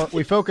focus more.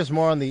 We focus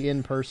more on the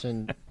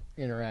in-person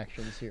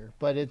interactions here,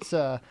 but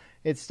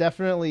it's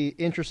definitely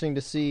interesting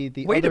to see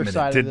the other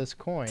side of this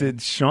coin.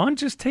 Did Shaun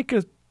just take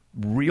a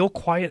real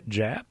quiet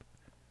jab?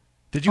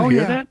 Did you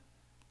hear that?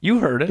 You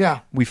heard it.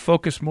 Yeah. We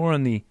focus more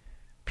on the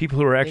people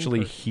who are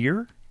actually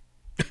here.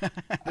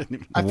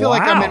 I feel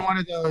like I'm in one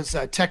of those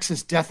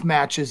Texas death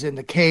matches in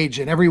the cage,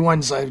 and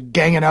everyone's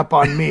ganging up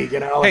on me.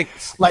 Hey,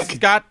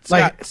 Scott,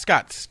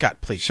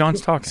 please. Shaun's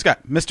talking.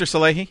 Scott, Mr.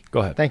 Salehi, go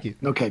ahead. Thank you.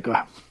 Okay, go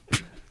ahead.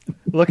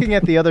 Looking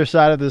at the other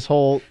side of this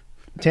whole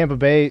Tampa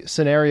Bay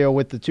scenario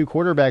with the two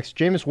quarterbacks,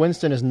 Jameis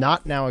Winston is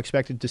not now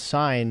expected to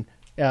sign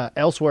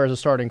elsewhere as a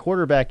starting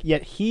quarterback,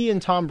 yet he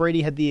and Tom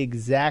Brady had the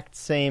exact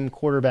same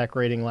quarterback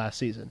rating last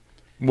season.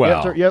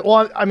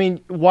 Well, I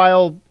mean,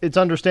 while it's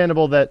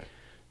understandable that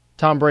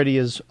Tom Brady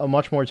is a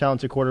much more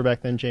talented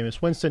quarterback than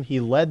Jameis Winston, he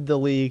led the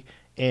league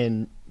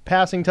in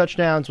passing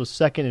touchdowns, was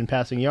second in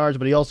passing yards,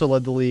 but he also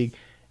led the league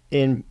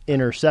in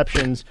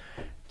interceptions.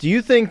 Do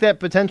you think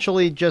that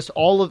potentially just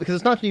all of, because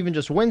it's not even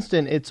just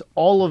Winston, it's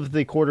all of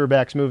the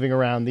quarterbacks moving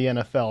around the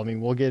NFL? I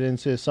mean, we'll get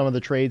into some of the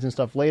trades and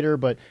stuff later,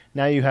 but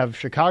now you have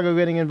Chicago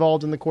getting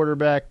involved in the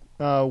quarterback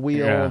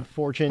wheel of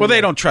fortune. Well,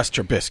 they don't trust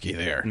Trubisky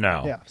there.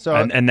 No. Yeah. So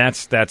and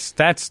that's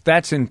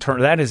in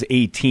turn, that is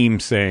a team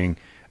saying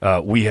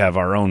we have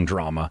our own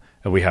drama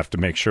and we have to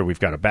make sure we've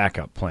got a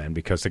backup plan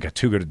because they got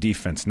too good a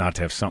defense not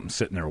to have something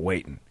sitting there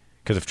waiting.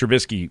 Because if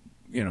Trubisky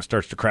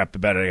starts to crap the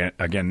bed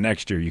again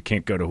next year, you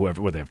can't go to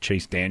whoever. They have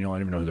Chase Daniel. I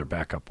don't even know who their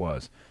backup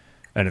was,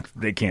 and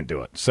they can't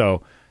do it.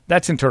 So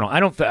that's internal.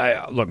 I don't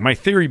look. My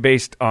theory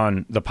based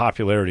on the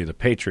popularity of the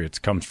Patriots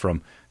comes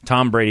from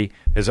Tom Brady.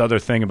 His other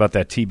thing about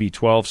that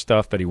TB12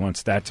 stuff that he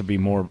wants that to be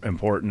more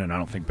important, and I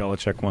don't think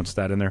Belichick wants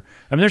that in there.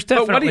 I mean, there's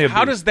definitely.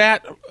 How does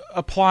that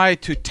apply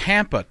to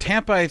Tampa?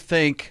 Tampa, I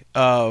think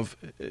of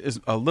is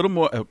a little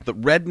more the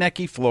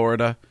rednecky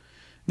Florida.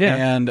 Yeah,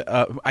 and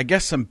I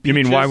guess some beaches.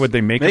 You mean why would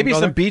they make maybe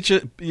some there?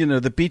 beaches?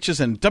 The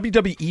beaches and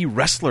WWE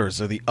wrestlers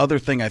are the other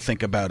thing I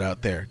think about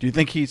out there. Do you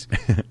think he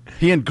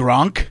and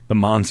Gronk, the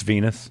Mons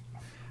Venus?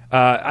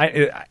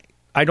 I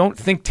don't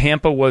think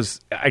Tampa was.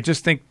 I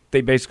just think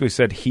they basically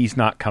said he's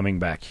not coming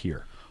back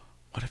here.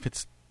 What if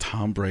it's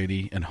Tom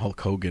Brady and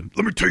Hulk Hogan?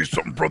 Let me tell you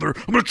something, brother.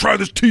 I'm going to try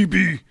this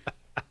TB.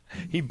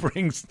 He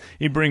brings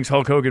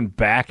Hulk Hogan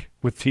back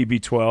with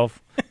TB12.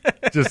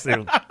 Just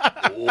say,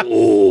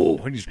 oh,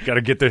 he's got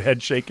to get the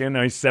head shaken.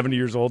 Now he's 70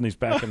 years old and he's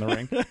back in the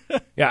ring.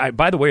 Yeah.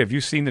 By the way, have you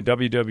seen the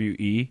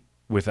WWE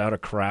without a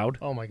crowd?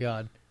 Oh my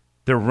God.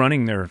 They're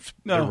running they're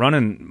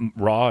running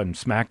Raw and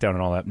SmackDown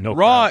and all that. No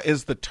Raw crowd.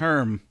 is the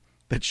term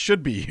that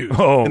should be used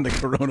in the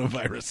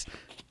coronavirus.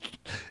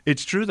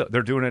 It's true though.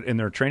 They're doing it in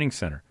their training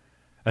center.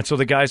 And so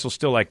the guys will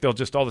still they'll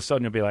just all of a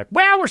sudden you'll be like,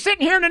 well, we're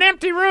sitting here in an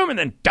empty room, and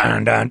then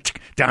dun dun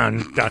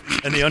dun dun,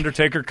 and the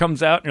Undertaker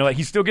comes out, and you're like,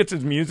 he still gets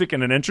his music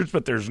and an entrance,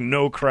 but there's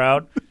no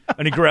crowd,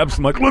 and he grabs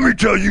him like, let me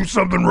tell you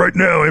something right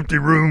now, empty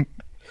room.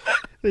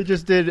 They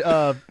just did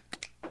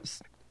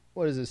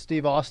what is it,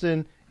 Steve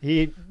Austin?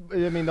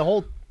 The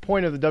whole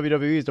point of the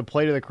WWE is to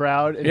play to the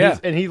crowd,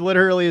 and he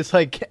literally is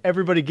like,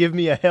 everybody give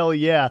me a hell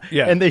yeah.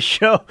 And they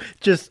show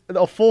just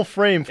a full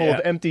frame full of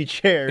empty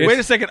chairs. Wait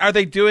a second, are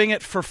they doing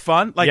it for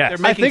fun? Like they're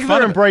making I think fun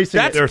they're of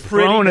embracing it. They're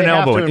throwing an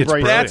elbow.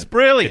 That's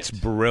brilliant. It's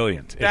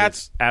brilliant.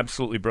 That's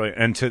absolutely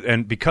brilliant.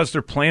 And because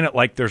they're playing it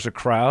like there's a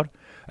crowd,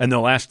 and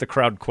they'll ask the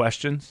crowd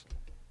questions,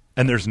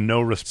 and there's no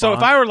response. So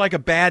if I were like a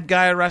bad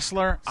guy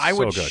wrestler, I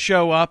would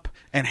show up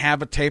and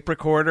have a tape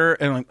recorder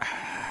and like,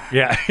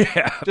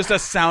 just a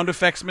sound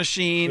effects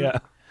machine. Yeah.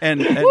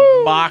 And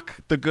mock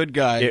the good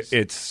guys.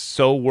 It's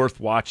so worth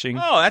watching.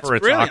 Oh, that's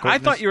brilliant! I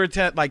thought you were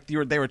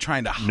they were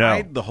trying to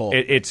hide the whole.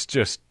 It's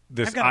just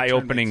this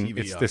eye-opening.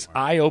 It's this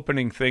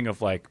eye-opening thing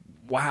of like,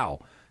 wow,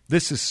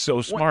 this is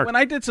so smart. When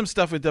I did some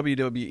stuff with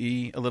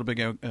WWE a little bit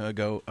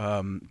ago,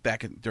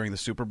 during the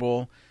Super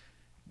Bowl,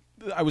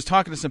 I was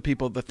talking to some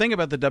people. The thing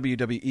about the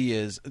WWE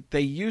is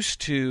they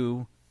used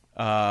to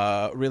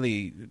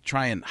really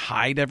try and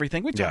hide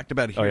everything. We talked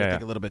about it here, I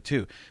think, a little bit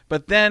too.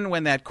 But then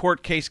when that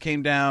court case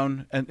came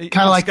down, and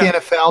kind of like the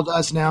NFL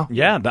does now.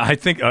 Yeah, I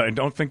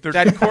don't think there's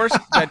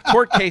that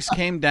court case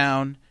came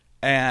down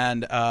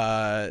and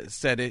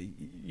said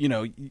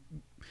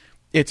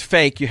it's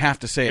fake. You have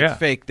to say it's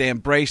fake. They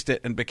embraced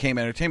it and became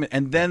entertainment,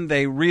 and then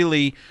they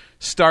really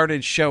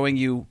started showing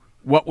you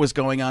what was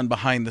going on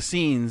behind the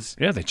scenes.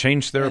 Yeah, they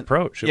changed their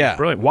approach. It was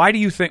brilliant. Why do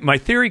you think my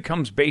theory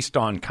comes based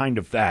on kind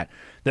of that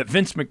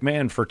Vince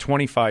McMahon for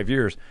 25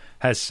 years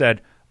has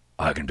said,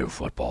 I can do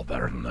football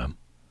better than them.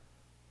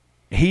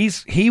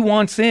 He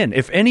wants in.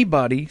 If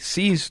anybody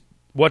sees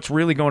what's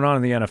really going on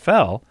in the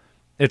NFL,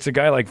 it's a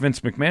guy like Vince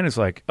McMahon is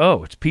like,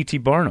 oh, it's P.T.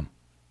 Barnum.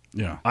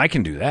 Yeah. I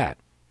can do that.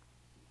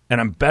 And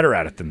I'm better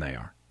at it than they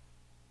are.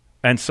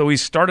 And so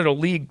he's started a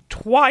league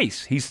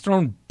twice. He's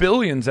thrown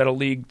billions at a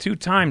league 2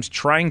 times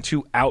trying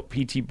to out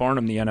P.T.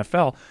 Barnum, the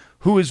NFL,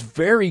 who is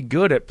very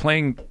good at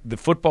playing the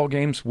football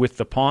games with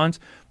the pawns,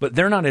 but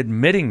they're not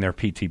admitting they're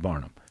P.T.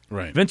 Barnum.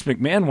 Right. Vince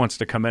McMahon wants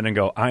to come in and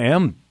go, I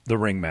am the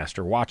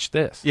ringmaster. Watch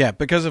this. Yeah,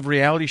 because of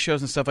reality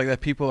shows and stuff like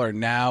that, people are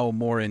now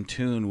more in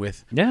tune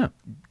with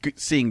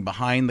seeing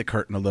behind the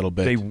curtain a little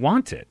bit. They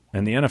want it.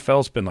 And the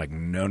NFL's been like,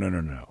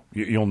 no.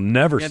 You'll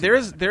never see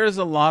there's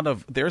a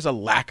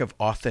lack of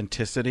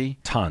authenticity.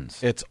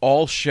 Tons. It's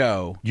all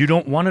show. You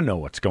don't want to know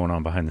what's going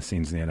on behind the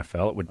scenes in the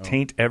NFL. It would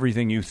taint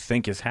everything you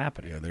think is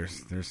happening. Yeah,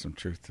 there's some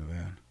truth to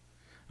that.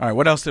 All right,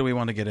 what else do we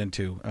want to get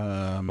into?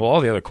 Well,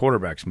 all the other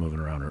quarterbacks moving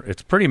around.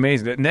 It's pretty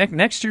amazing.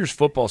 Next year's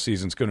football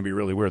season is going to be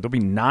really weird. There'll be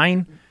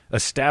 9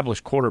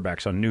 established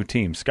quarterbacks on new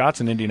teams. Scott's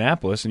in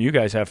Indianapolis, and you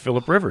guys have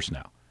Phillip Rivers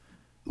now.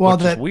 Well,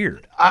 which is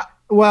weird.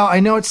 I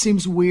know it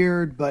seems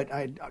weird, but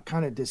I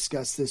kind of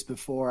discussed this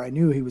before. I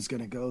knew he was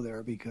going to go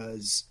there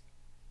because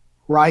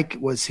Reich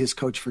was his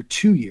coach for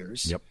 2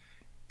 years. Yep.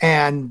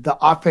 And the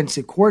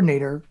offensive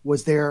coordinator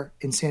was there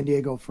in San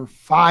Diego for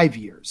 5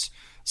 years.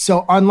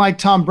 So unlike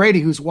Tom Brady,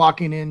 who's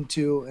walking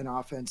into an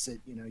offense that,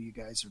 you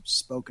guys have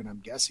spoken, I'm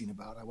guessing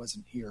about. I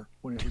wasn't here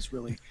when it was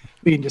really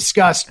being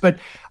discussed, but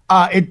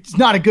it's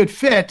not a good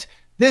fit.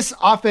 This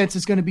offense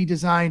is going to be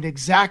designed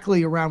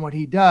exactly around what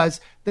he does.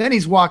 Then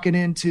he's walking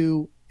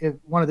into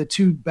one of the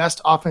 2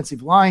 best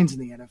offensive lines in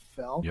the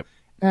NFL. Yep.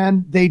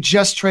 And they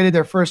just traded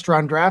their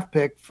first-round draft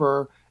pick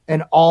for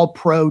an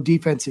all-pro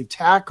defensive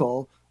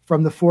tackle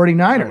from the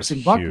 49ers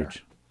in Buckner.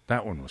 Huge.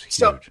 That one was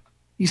huge.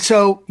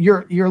 So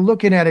you're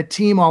looking at a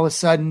team all of a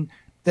sudden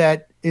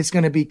that is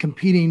going to be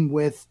competing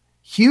with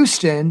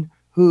Houston,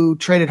 who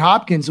traded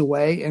Hopkins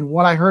away. And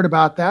what I heard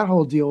about that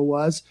whole deal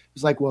was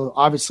like, well,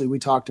 obviously we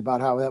talked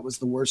about how that was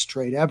the worst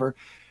trade ever.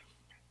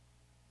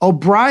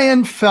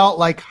 O'Brien felt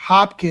like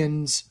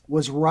Hopkins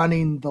was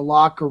running the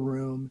locker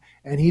room,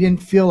 and he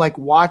didn't feel like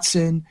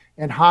Watson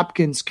and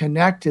Hopkins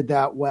connected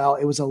that well.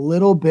 It was a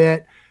little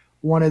bit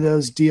one of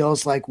those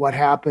deals like what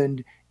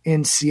happened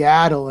in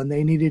Seattle, and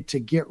they needed to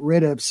get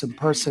rid of some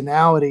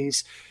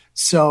personalities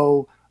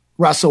so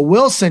Russell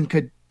Wilson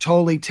could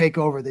totally take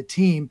over the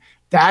team.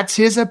 That's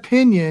his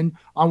opinion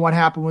on what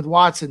happened with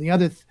Watson. The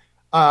other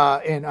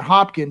and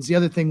Hopkins, the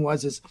other thing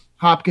is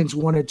Hopkins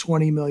wanted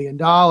 $20 million,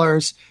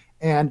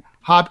 and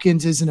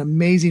Hopkins is an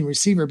amazing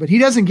receiver, but he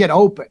doesn't get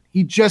open.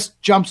 He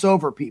just jumps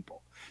over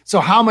people. So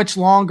how much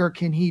longer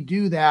can he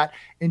do that?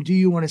 And do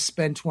you want to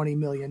spend $20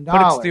 million?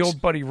 But it's the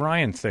old Buddy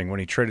Ryan thing when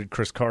he traded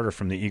Chris Carter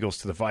from the Eagles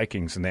to the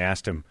Vikings, and they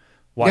asked him,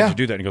 "Why'd you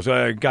do that?" And he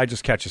goes, "Guy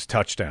just catches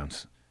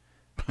touchdowns."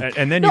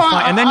 And then you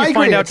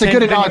find out. It's a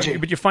good analogy.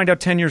 But you find out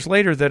 10 years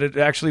later that it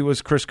actually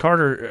was Chris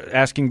Carter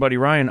asking Buddy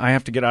Ryan, "I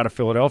have to get out of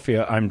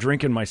Philadelphia. I'm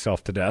drinking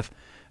myself to death,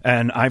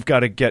 and I've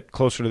got to get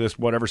closer to this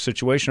whatever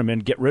situation I'm in.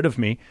 Get rid of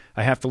me.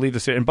 I have to leave the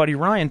city." And Buddy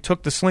Ryan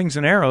took the slings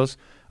and arrows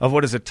of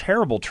what is a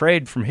terrible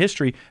trade from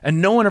history, and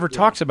no one ever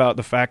talks about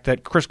the fact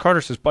that Chris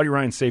Carter says, "Buddy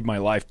Ryan saved my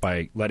life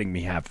by letting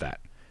me have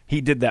that.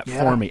 He did that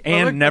for me,"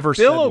 and never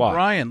said why. Bill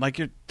O'Brien, like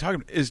you're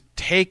talking, is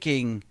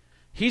taking.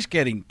 He's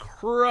getting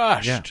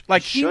crushed. Yeah.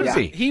 Like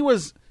he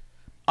was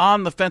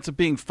on the fence of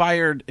being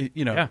fired.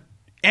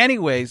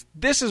 Anyways,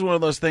 this is one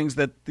of those things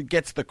that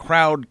gets the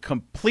crowd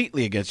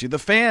completely against you. The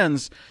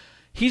fans,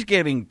 he's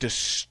getting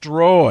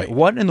destroyed.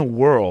 What in the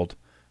world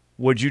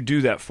would you do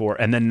that for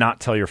and then not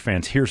tell your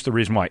fans? Here's the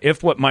reason why.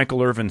 If what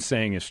Michael Irvin's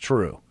saying is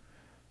true.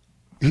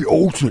 He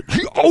owes it.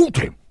 He owed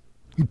him.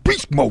 He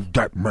beast mode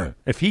that man.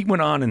 If he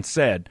went on and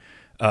said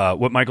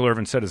what Michael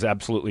Irvin said is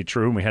absolutely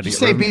true, and we had to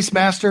say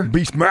Beastmaster?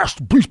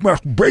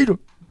 Beastmaster Beta.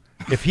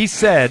 If he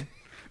said,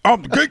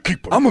 "I'm the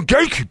gatekeeper. I'm a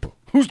gatekeeper.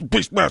 Who's the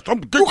Beastmaster? I'm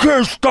the gatekeeper. You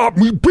can't stop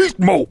me, beast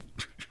mode.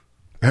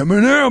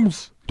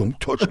 M&M's. Don't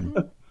touch me."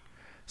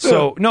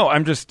 So, no,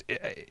 I'm just...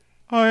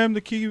 I am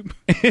the key.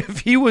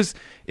 If he was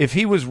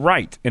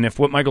right, and if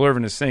what Michael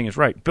Irvin is saying is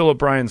right, Bill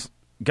O'Brien's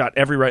got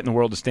every right in the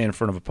world to stand in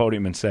front of a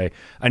podium and say,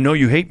 "I know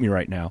you hate me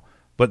right now,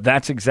 but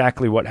that's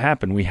exactly what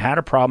happened. We had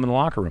a problem in the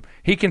locker room."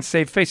 He can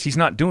save face. He's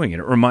not doing it.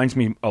 It reminds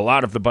me a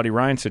lot of the Buddy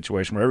Ryan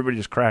situation where everybody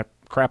just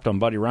crapped on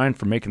Buddy Ryan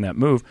for making that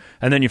move,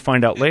 and then you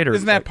find out later.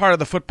 Isn't that part of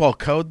the football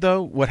code,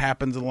 though? What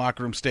happens in the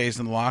locker room stays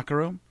in the locker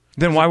room?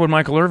 Then why would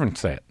Michael Irvin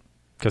say it?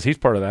 Because he's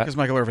part of that. Because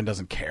Michael Irvin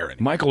doesn't care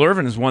anymore. Michael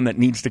Irvin is one that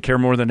needs to care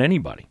more than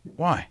anybody.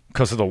 Why?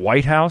 Because of the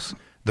White House,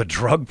 the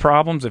drug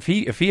problems. If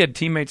he had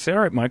teammates say, "All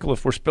right, Michael,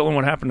 if we're spilling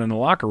what happened in the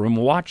locker room,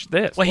 watch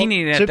this." Well, he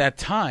needed at that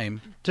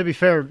time. To be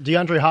fair,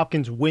 DeAndre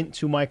Hopkins went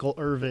to Michael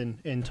Irvin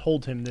and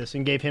told him this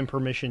and gave him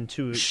permission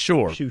to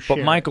share. But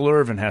Michael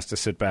Irvin has to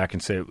sit back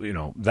and say,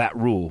 that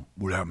rule.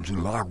 What happens in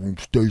the locker room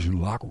stays in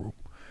the locker room.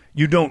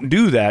 You don't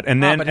do that,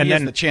 and then he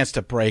has the chance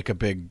to break a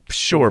big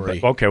story.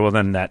 Sure, but okay, well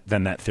then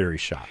that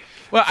theory's shot.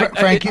 Well,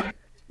 Frank,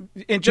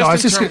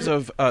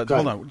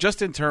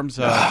 just in terms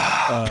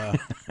of.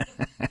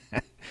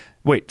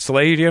 Wait,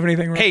 Slay, do you have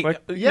anything real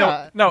quick?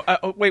 Yeah. No,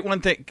 wait,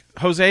 one thing.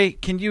 Jose,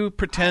 can you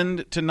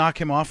pretend to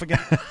knock him off again?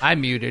 I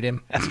muted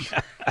him.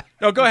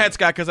 No, go ahead,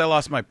 Scott, because I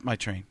lost my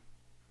train.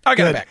 I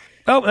got it back.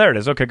 Oh, there it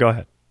is. Okay, go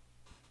ahead.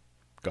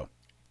 Go.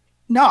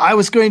 No, I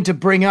was going to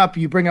bring up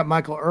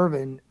Michael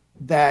Irvin,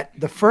 that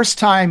the first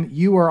time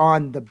you were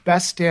on the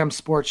Best Damn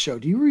Sports Show,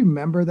 do you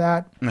remember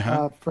that,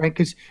 Frank?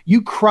 Because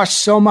you crushed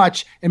so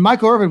much, and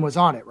Michael Irvin was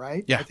on it,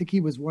 right? Yeah. I think he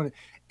was one.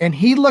 And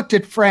he looked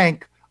at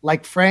Frank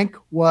like Frank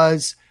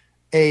was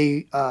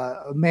a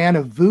man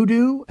of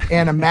voodoo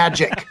and a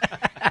magic.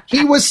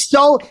 He was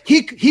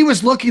he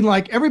was looking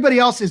like everybody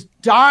else is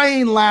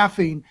dying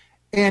laughing,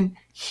 and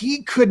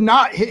he could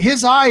not.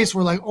 His eyes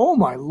were like, "Oh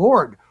my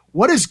Lord,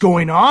 what is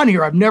going on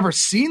here? I've never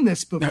seen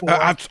this before."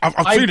 I've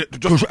seen it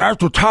because at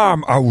the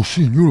time I was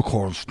seeing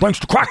unicorns thanks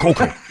to crack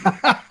cocaine.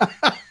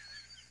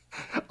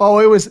 Oh,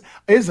 it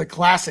is a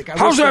classic.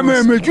 How's that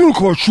man make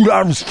unicorns shoot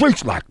out of his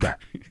face like that?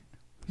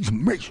 He's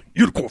amazing.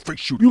 Unicorn face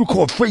shoot.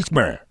 Unicorn face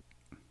man.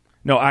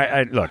 No,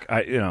 I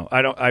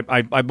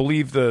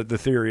believe the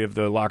theory of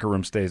the locker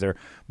room stays there.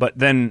 But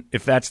then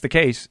if that's the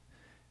case,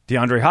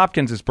 DeAndre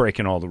Hopkins is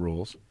breaking all the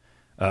rules.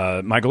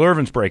 Michael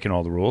Irvin's breaking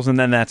all the rules, and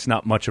then that's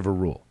not much of a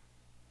rule.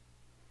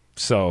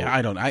 So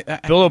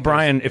Bill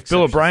O'Brien, if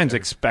Bill O'Brien's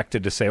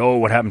expected to say, "Oh,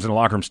 what happens in the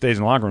locker room stays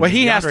in the locker room," well,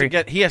 he has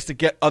to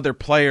get other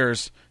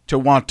players to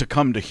want to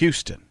come to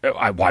Houston.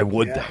 Why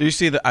would that? You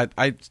see that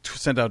I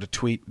sent out a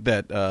tweet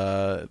that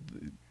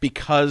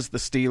because the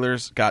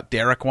Steelers got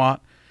Derek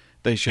Watt,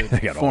 they should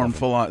form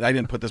full on. I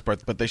didn't put this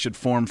part, but they should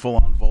form full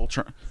on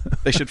Voltron.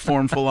 They should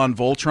form full on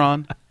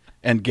Voltron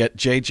and get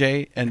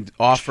JJ and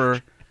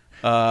offer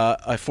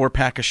a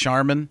 4-pack of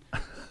Charmin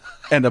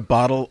and a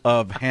bottle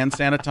of hand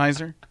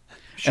sanitizer.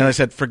 And I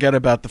said, forget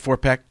about the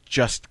 4-pack.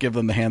 Just give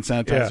them the hand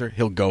sanitizer. Yeah.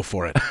 He'll go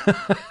for it.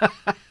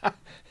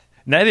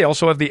 Now they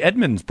also have the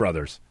Edmonds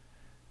brothers.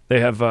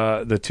 They have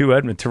the two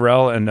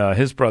Terrell and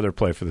his brother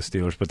play for the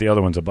Steelers, but the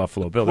other one's a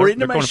Buffalo Bill. According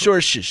to my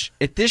sources,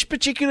 at this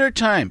particular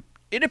time,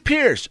 it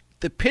appears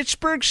the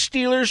Pittsburgh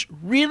Steelers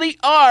really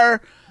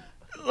are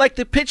like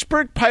the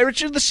Pittsburgh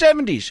Pirates of the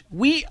 70s.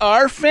 We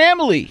are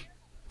family.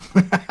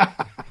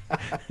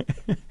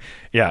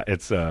 Yeah,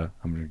 it's. I'm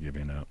going to give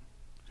you a note.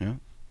 Yeah,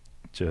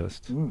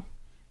 just.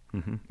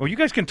 Mm-hmm. Well, you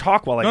guys can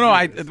talk while I.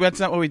 No, that's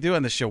not what we do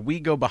on this show.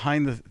 We go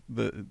behind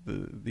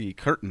the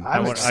curtain.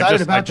 I'm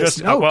excited about this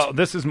note. Well,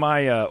 this is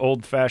my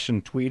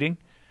old-fashioned tweeting.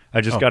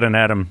 I just got an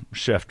Adam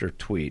Schefter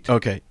tweet.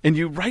 Okay, and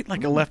you write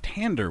like a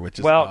left-hander, which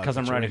is because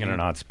I'm writing in an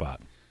odd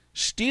spot.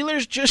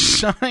 Steelers just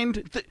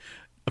signed.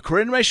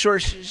 According to my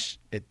sources,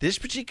 at this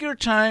particular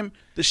time,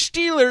 the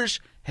Steelers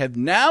have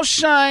now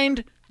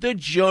signed The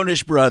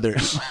Jonas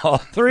Brothers. All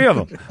three of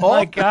them. Oh,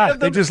 my God.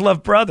 They just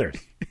love brothers.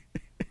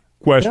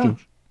 Questions?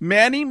 Yeah.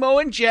 Manny, Mo,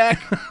 and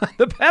Jack.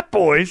 The Pep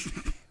Boys.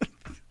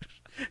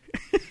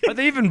 Are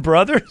they even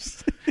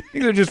brothers? I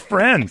think they're just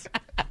friends.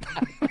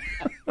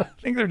 I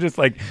think they're just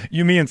like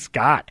you, me, and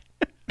Scott.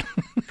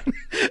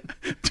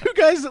 Two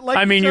guys that like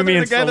I mean, each you, other, me,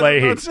 and the guy that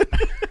Salehi. votes-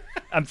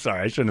 I'm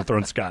sorry. I shouldn't have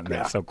thrown Scott in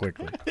there so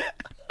quickly.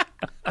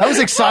 That was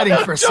exciting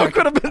for a Joke second.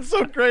 would have been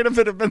so great if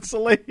it had been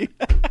Salehi.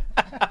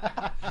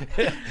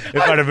 If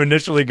I'd have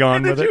initially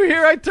gone Did with you it.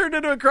 hear I turned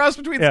into a cross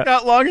between Yeah.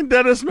 Scott Long and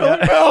Dennis Miller?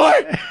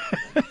 Yeah.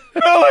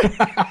 Billy!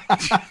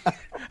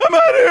 I'm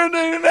out here in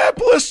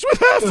Indianapolis with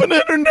half an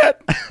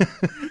internet.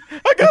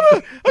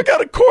 I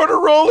got a quarter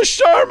roll of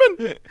Charmin,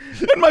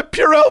 and my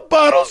Purell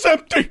bottle's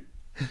empty.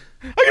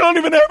 I don't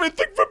even have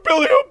anything for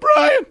Billy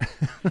O'Brien.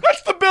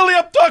 That's the Billy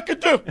I'm talking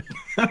to.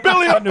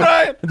 Billy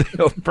O'Brien.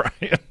 The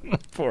O'Brien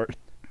report.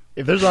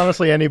 If there's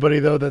honestly anybody,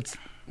 though, that's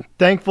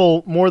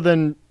thankful more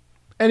than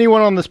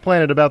anyone on this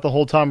planet about the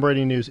whole Tom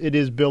Brady news, it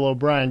is Bill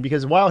O'Brien.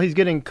 Because while he's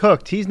getting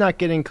cooked, he's not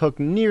getting cooked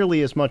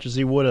nearly as much as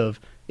he would have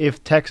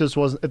if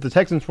the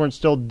Texans weren't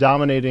still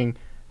dominating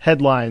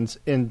headlines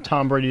and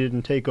Tom Brady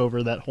didn't take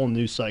over that whole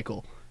news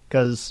cycle.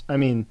 Because, I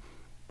mean,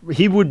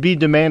 he would be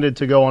demanded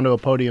to go onto a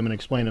podium and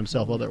explain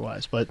himself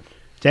otherwise. But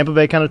Tampa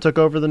Bay kind of took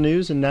over the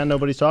news, and now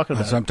nobody's talking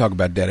about So it. I'm talking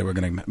about, Daddy. We're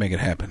going to make it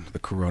happen. The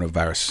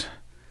coronavirus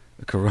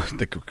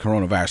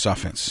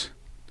offense.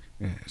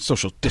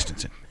 Social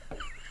distancing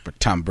for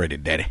Tom Brady,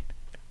 Daddy.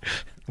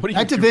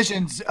 That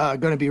division's going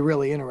to be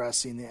really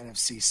interesting, the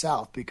NFC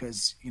South,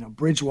 because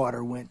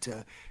Bridgewater went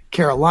to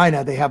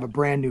Carolina. They have a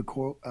brand new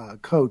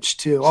coach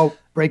too. Oh,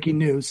 breaking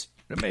news!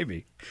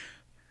 Maybe.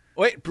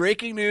 Wait,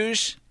 breaking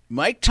news.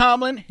 Mike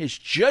Tomlin has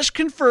just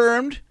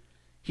confirmed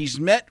he's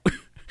met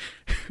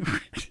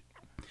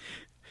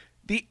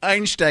the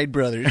Einstein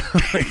brothers.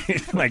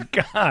 My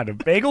God, a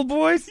Bagel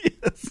Boys?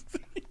 Yes.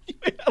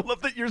 I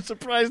love that you're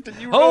surprised that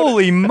you wrote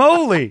Holy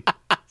moly.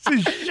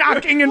 This is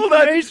shocking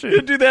information.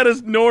 You do that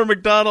as Norm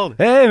Macdonald.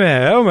 Hey,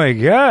 man. Oh, my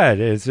God.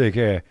 It's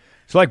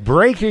like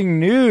breaking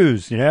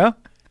news, you know?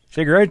 It's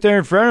like right there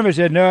in front of us.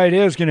 Had no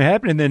idea it was going to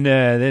happen. And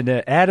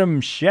then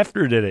Adam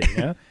Schefter did it, you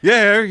know?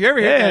 Yeah, you ever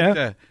hear Yeah,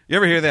 that? You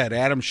ever hear that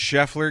Adam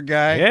Scheffler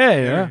guy? Yeah,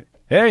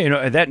 you know?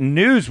 Hey, that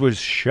news was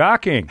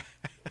shocking,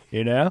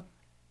 you know?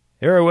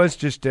 There I was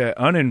just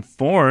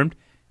uninformed,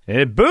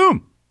 and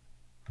boom,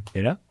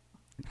 you know?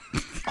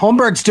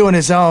 Holmberg's doing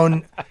his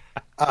own.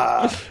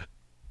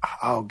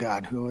 Oh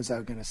God, who was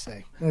I going to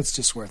say? That's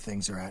just where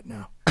things are at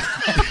now.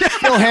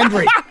 Phil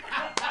Hendry.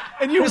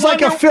 And you It was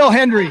like a Phil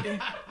Hendry. It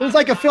was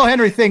like a Phil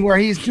Hendry thing where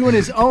he's doing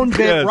his own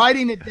bit,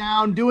 writing it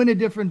down, doing a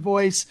different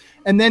voice,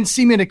 and then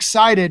seeming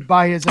excited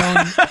by his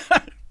own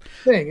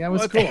thing. That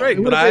was cool. Great,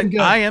 It but would've been good.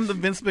 I am the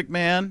Vince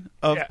McMahon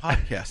of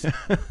podcasts.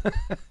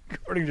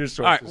 According to your sources,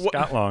 All right,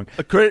 Scott Long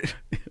According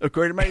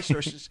to my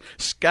sources,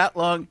 Scott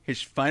Long has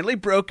finally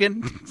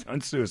broken. on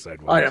suicide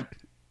I watch.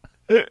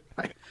 am.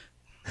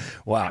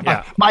 Wow,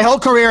 yeah. My whole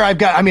career, I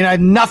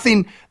had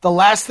nothing. The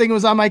last thing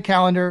was on my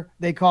calendar.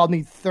 They called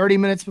me 30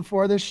 minutes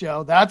before this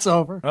show. That's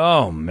over.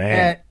 Oh,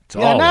 man. It's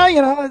all Now,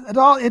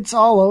 it's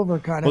all over,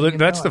 kind of. Well,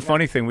 that's the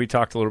funny thing we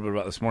talked a little bit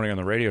about this morning on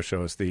the radio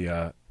show is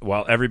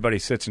while everybody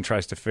sits and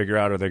tries to figure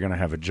out are they going to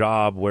have a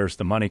job, where's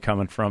the money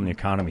coming from, the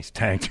economy's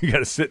tanked. You got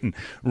to sit and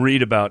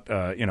read about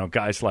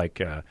guys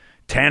like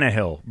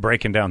Tannehill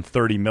breaking down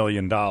 $30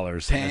 million.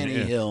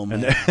 Tannehill,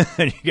 man. And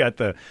then you got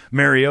the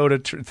Mariota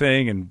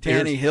thing and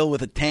Tannehill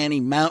with a tanny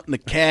mountain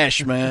of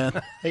cash,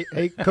 man.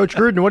 Hey, Coach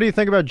Gruden, what do you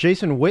think about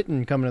Jason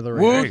Witten coming to the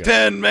ring?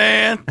 Wu-Ten,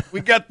 man.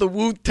 We got the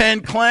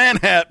Wu-Ten clan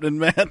happening,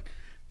 man.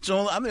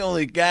 So I'm the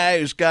only guy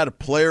who's got a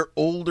player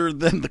older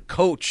than the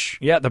coach.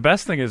 Yeah, the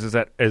best thing is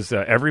that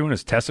everyone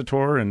is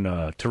Tessitore and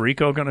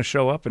Tirico going to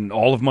show up, and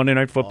all of Monday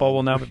Night Football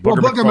will now be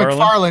Booker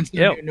McFarland's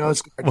the new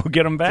nose guard. We'll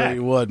get him Tell back.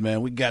 you what,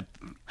 man, we got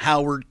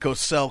Howard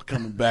Cosell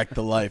coming back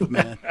to life,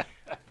 man.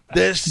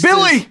 This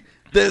Billy!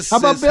 This How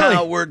about is Billy?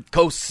 Howard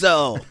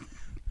Cosell.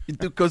 You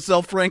do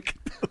Cosell, Frank?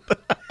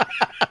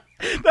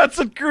 That's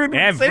a crude.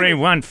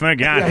 Everyone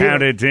forgot how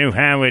to do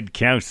Howard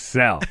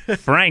Cosell.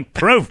 Frank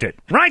proved it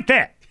right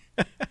there.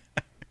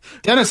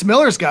 Dennis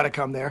Miller's got to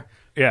come there.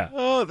 Yeah.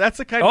 Oh, that's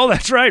the kind. Oh,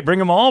 that's right. Bring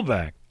them all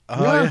back.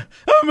 Oh yeah.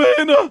 I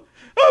mean,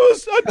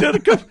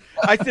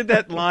 I did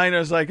that line. I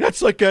was like,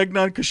 that's like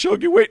Agnon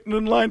Khashoggi waiting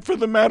in line for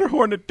the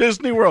Matterhorn at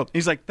Disney World.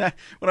 He's like that.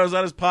 When I was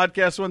on his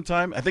podcast one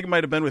time, I think it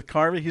might have been with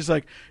Carvey. He's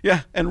like,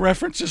 yeah, and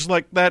references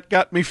like that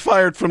got me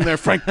fired from there,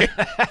 Frankie.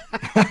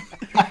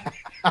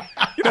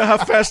 You know how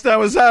fast I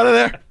was out of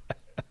there.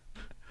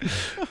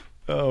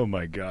 Oh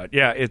my God!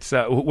 Yeah, it's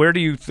where do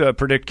you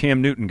predict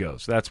Cam Newton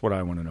goes? That's what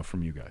I want to know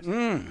from you guys.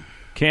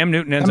 Cam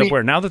Newton ends up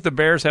where? Now that the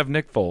Bears have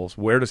Nick Foles,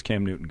 where does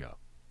Cam Newton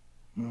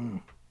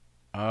go?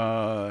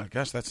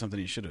 Gosh, that's something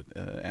you should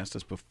have asked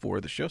us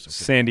before the show.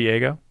 San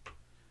Diego.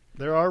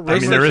 There are I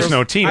rumors. mean, there is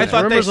no team. I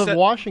thought they rumors said- of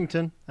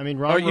Washington. I mean,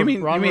 you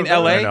mean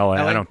L.A.?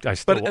 LA.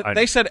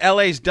 They said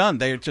L.A.'s done.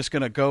 They're just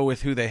going to go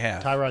with who they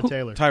have. Tyrod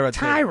Taylor.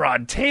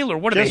 Tyrod Taylor.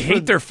 What do they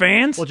hate their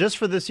fans? Well, just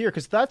for this year,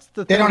 because that's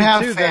the They thing don't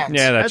have too. fans.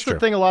 That's true. the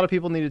thing. A lot of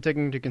people need to take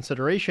into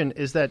consideration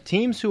is that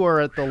teams who are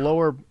at the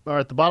lower or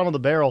at the bottom of the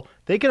barrel,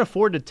 they can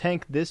afford to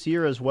tank this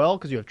year as well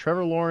because you have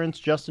Trevor Lawrence,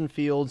 Justin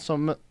Fields,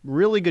 some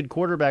really good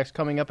quarterbacks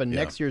coming up in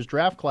next year's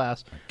draft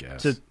class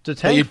to tank.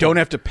 That you don't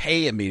have to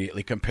pay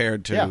immediately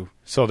compared to. Yeah.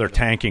 So they're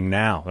tanking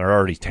now. They're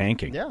already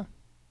tanking. Yeah.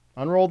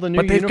 Unroll the new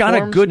But they've got a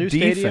uniforms, good new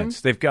defense.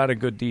 stadium. They've got a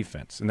good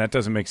defense, and that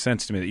doesn't make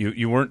sense to me.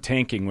 You weren't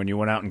tanking when you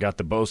went out and got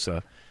the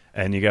Bosa,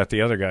 and you got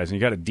the other guys, and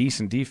you got a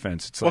decent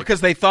defense. It's Well,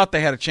 because they thought they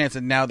had a chance,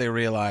 and now they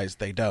realize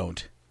they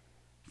don't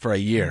for a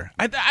year.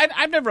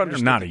 I've never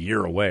understood. Not a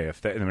year away.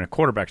 I mean, a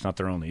quarterback's not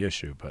their only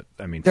issue, but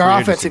I mean, Their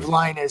free offensive agency-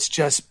 line is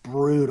just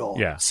brutal.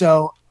 Yeah.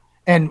 So,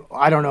 and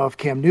I don't know if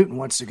Cam Newton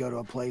wants to go to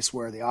a place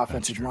where the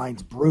offensive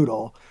line's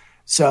brutal.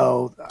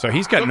 So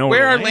he's got nowhere.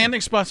 Where to are land.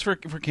 landing spots for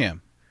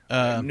Cam?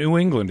 New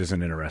England is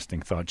an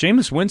interesting thought.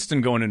 Jameis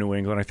Winston going to New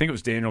England, I think it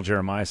was Daniel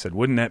Jeremiah said,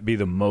 wouldn't that be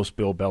the most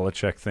Bill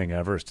Belichick thing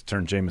ever, is to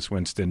turn Jameis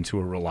Winston into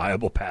a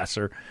reliable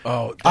passer?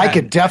 Oh, I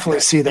could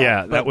definitely see that.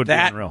 Yeah, that would be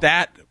unreal.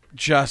 That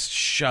just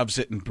shoves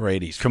it in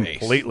Brady's face.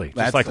 Completely.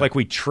 That's Just like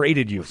we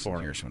traded you for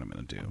him. Here's what I'm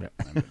going to do.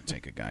 I'm going to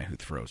take a guy who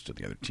throws to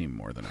the other team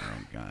more than our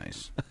own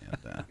guys,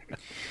 and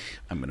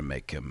I'm going to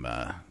make him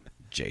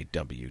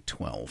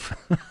JW12.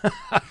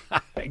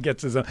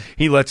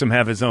 He lets him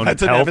have his own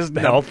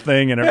health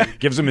thing, and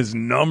gives him his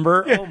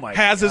number. Oh my!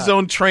 Has his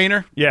own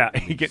trainer. Yeah,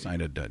 he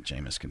decided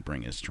Jameis can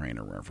bring his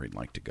trainer wherever he'd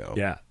like to go.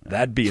 Yeah,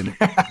 that'd be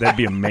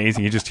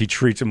amazing. He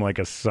treats him like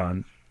a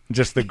son.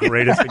 Just the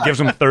greatest. It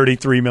gives him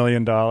 $33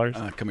 million.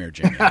 Come here,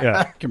 Jamie.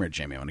 Yeah. Come here,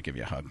 Jamie. I want to give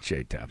you a hug.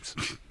 J-Tabs.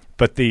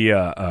 But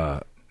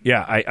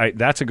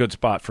that's a good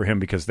spot for him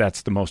because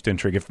that's the most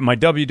intrigue. If my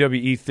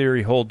WWE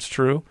theory holds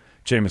true,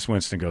 Jameis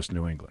Winston goes to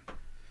New England.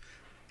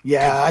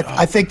 Yeah,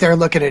 I think they're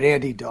looking at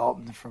Andy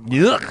Dalton.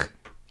 Yuck.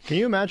 Can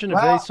you imagine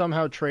if they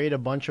somehow trade a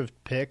bunch of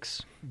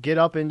picks, get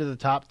up into the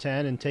top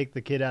 10, and take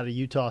the kid out of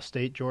Utah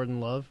State, Jordan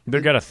Love?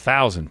 They've got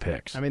 1,000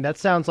 picks. I mean, that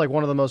sounds like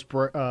one of the most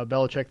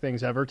Belichick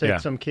things ever.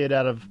 Take some kid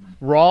out of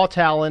raw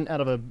talent,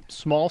 out of a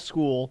small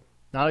school,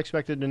 not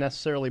expected to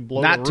necessarily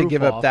blow the roof Not to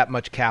give off. up that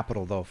much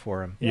capital, though,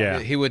 for him. Yeah.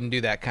 He wouldn't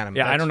do that kind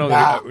of I don't know.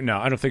 No,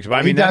 I don't think so. But,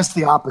 I He mean, does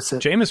the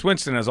opposite. Jameis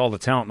Winston has all the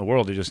talent in the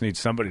world. He just needs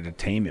somebody to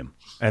tame him.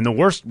 And the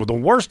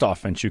worst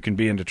offense you can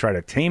be in to try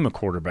to tame a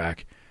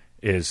quarterback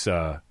is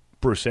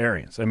Bruce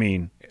Arians. I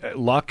mean,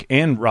 Luck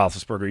and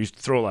Roethlisberger used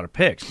to throw a lot of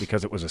picks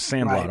because it was a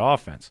sandlot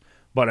offense.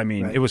 But, I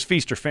mean, it was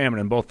feast or famine,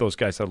 and both those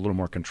guys had a little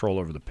more control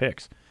over the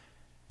picks.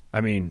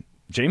 I mean,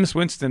 Jameis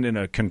Winston in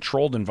a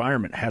controlled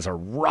environment has a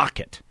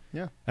rocket.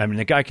 Yeah. I mean,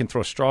 the guy can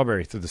throw a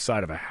strawberry through the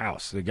side of a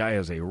house. The guy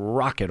has a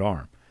rocket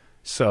arm.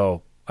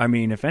 So, I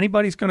mean, if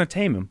anybody's going to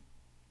tame him,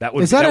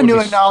 is that a new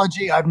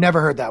analogy? I've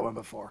never heard that one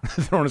before.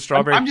 Throwing a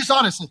strawberry. I'm just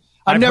honest.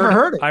 I've never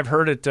heard it. I've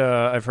heard it.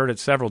 I've heard it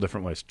several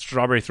different ways.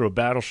 Strawberry through a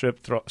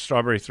battleship.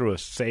 Strawberry through a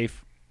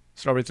safe.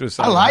 Strawberry through a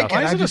side. I like of it. a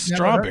house. Why is it a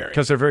strawberry?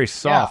 Because they're very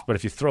soft. Yeah. But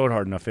if you throw it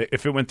hard enough,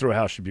 if it went through a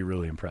house, you'd be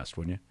really impressed,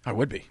 wouldn't you? I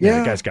would be. Yeah,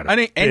 the guy's got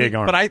a big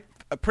arm.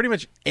 But pretty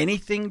much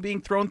anything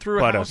being thrown through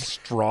a But house. a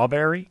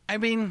strawberry. I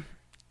mean,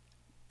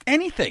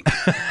 anything.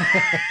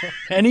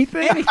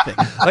 Anything. Anything.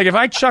 Like if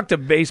I chucked a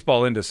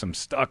baseball into some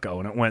stucco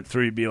and it went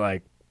through, you'd be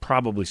like,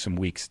 probably some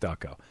weak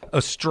stucco.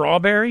 A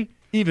strawberry,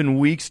 even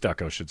weak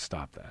stucco should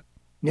stop that.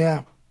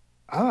 Yeah.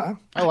 I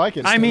like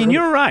it. I mean,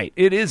 you're right.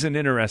 It is an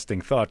interesting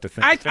thought to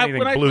think. If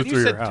anything blew when through you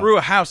your said house. through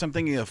a house, I'm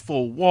thinking a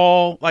full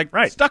wall. Like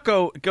Right.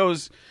 stucco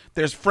goes,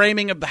 there's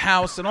framing of the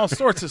house and all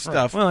sorts of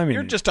stuff. Well, I mean,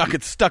 you're just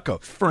talking stucco.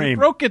 frame. You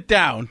broke it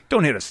down.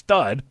 Don't hit a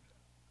stud.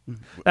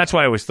 That's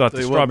why I always thought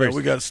the strawberries.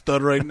 we got a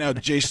stud right now,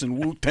 Jason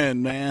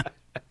Wu-Tan, man.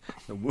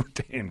 The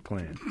Wu-Tang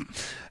Clan.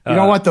 You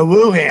don't want the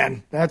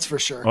Wuhan, that's for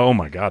sure. Oh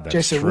my God, that's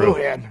Jason true.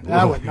 Wuhan.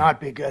 That would not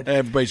be good.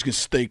 Everybody's going to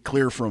stay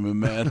clear from him,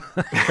 man.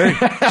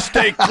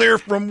 Stay clear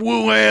from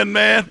Wuhan,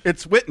 man.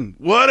 It's Witten.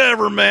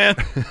 Whatever, man.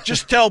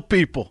 Just tell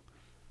people.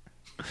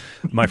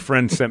 My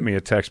friend sent me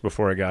a text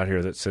before I got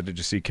here that said, "Did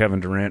you see Kevin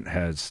Durant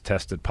has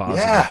tested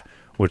positive?" Yeah.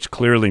 Which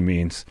clearly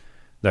means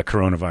that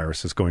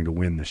coronavirus is going to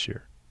win this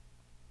year.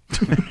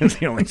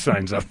 He only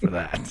signs up for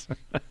that.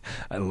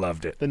 I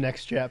loved it. The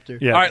next chapter.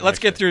 Yeah. All right, let's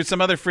get through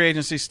some other free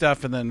agency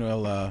stuff, and then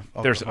we'll.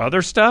 There's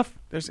other stuff.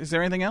 Is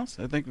there anything else?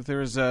 I think there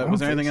was. Was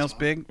there anything else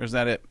big, or is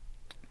that it?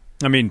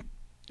 I mean,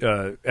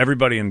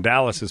 everybody in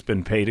Dallas has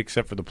been paid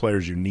except for the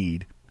players you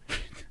need.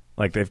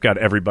 Like they've got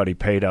everybody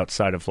paid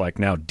outside of like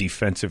now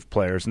defensive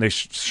players, and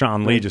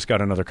Shaun Lee just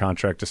got another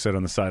contract to sit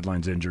on the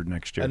sidelines injured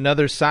next year.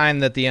 Another sign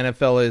that the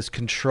NFL is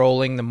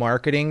controlling the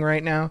marketing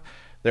right now.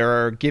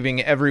 They're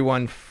giving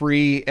everyone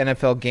free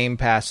NFL Game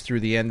Pass through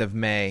the end of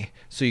May,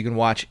 so you can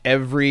watch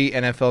every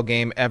NFL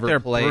game ever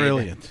played. They're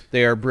brilliant.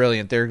 They are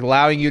brilliant. They're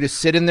allowing you to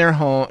sit in your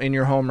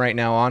home right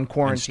now on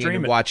quarantine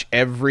and watch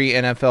every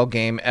NFL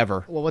game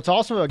ever. Well, what's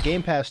awesome about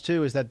Game Pass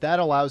too is that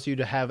allows you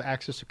to have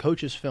access to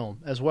coaches' film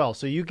as well.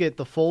 So you get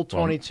the full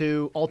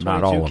 22, all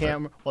 22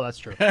 camera. Well, that's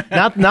true.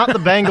 Not the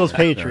Bengals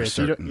Patriots.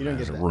 You don't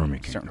get that. Room you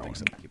can't Certain go things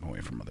in. that keep away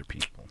from other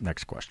people.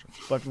 Next question.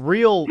 But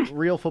real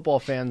football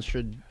fans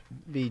should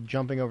be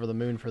jumping over the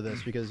moon for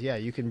this because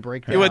you can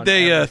break down. Would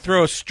they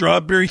throw a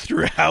strawberry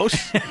through a house?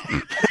 Well,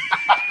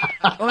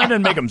 that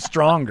didn't make them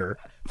stronger.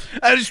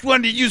 I just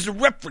wanted to use a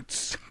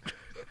reference.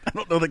 I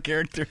don't know the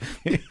character.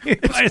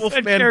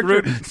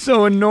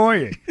 So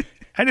annoying.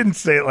 I didn't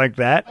say it like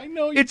that. I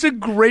know. It's a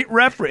great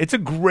reference. It's a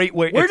great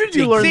way. Where did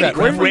you learn that?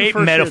 A great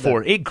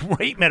metaphor. A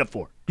great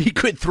metaphor. He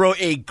could throw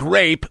a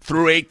grape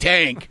through a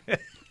tank.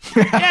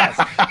 Yes,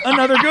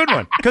 another good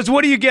one. Because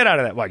what do you get out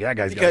of that? Well, that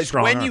guy's got a Because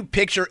strong when arm. you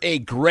picture a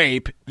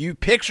grape, you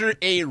picture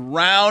a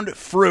round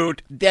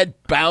fruit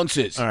that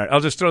bounces. All right, I'll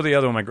just throw the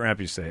other one my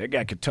grandpa used to say. A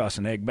guy could toss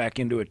an egg back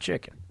into a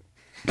chicken.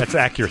 That's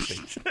accuracy.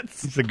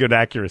 It's a good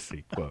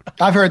accuracy quote.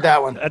 I've heard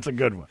that one. That's a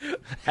good one.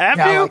 Have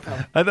Yeah, I you? like that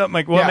one. I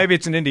thought maybe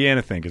it's an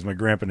Indiana thing because my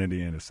grandpa in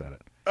Indiana said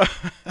it.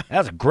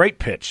 That's a great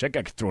pitch. That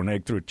guy could throw an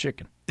egg through a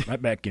chicken.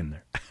 Right back in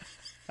there.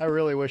 I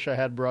really wish I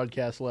had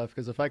broadcast left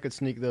because if I could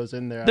sneak those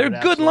in there, They're I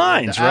would good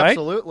lines, right?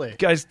 Absolutely.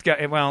 Guys,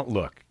 well,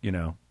 look,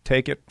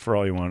 take it for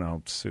all you want.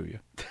 I'll sue you.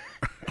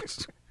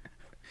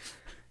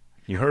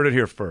 You heard it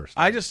here first.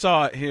 I just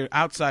saw it here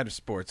outside of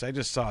sports. I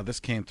just saw this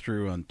came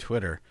through on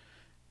Twitter.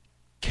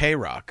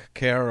 K-Rock,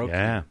 K-R-O-K.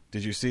 Yeah.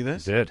 Did you see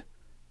this? Did.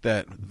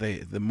 That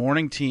the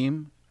morning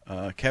team,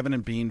 Kevin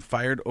and Bean,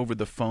 fired over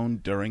the phone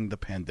during the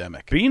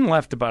pandemic. Bean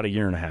left about a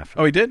year and a half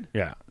ago. Oh, he did?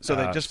 Yeah. So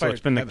they just so fired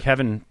it's been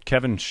the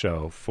Kevin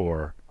show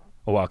for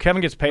a while.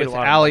 Kevin gets paid With a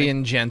lot of Allie money.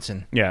 and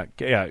Jensen. Yeah.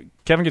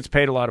 Kevin gets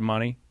paid a lot of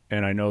money,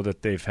 and I know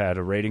that they've had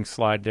a rating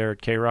slide there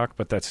at K-Rock,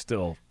 but that's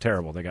still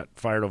terrible. They got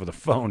fired over the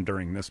phone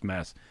during this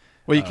mess.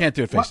 Well, you can't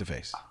do it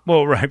face-to-face.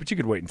 Well, right, but you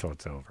could wait until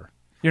it's over.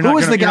 You're Who not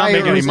was gonna, the you're guy not who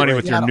making any was money in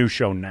with your Seattle? new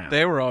show now.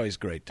 They were always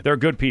great. They're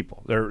good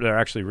people. They're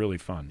actually really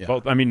fun. Yeah.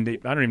 Both. I mean, I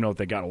don't even know if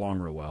they got along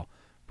real well,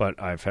 but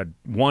I've had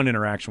one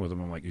interaction with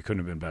them. I'm like, you couldn't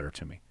have been better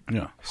to me.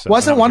 Yeah. So,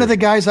 Wasn't one of the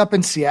great. guys up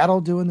in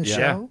Seattle doing the Yeah.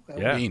 show?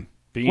 Yeah. Bean.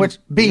 Bean.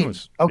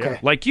 was, Okay. yeah,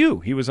 like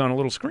you. He was on a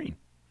little screen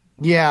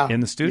Yeah.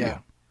 in the studio, Yeah.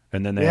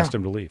 and then they Yeah. asked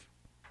him to leave.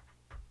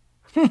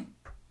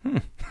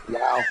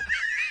 Wow.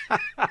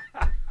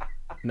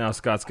 Now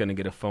Scott's going to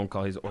get a phone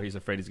call. He's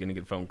afraid he's going to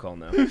get a phone call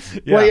now.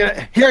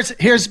 Well,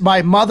 here's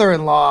my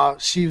mother-in-law.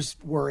 She's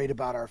worried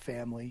about our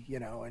family,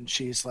 and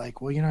she's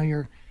like, well,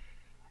 you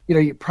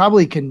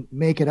probably can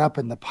make it up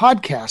in the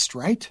podcast,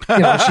 right? She's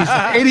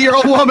an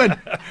 80-year-old woman.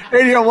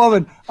 80-year-old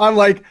woman. I'm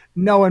like,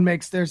 no one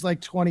makes. There's like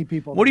 20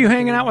 people. What are you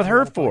hanging out with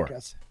her for?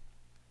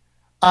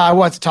 I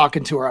was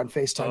talking to her on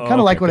FaceTime, kind of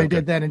okay, like what I okay.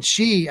 did then, and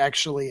she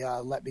actually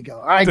let me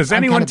go. Does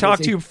anyone talk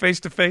to you face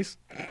to face?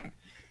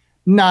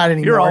 Not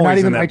anymore. You're always Not in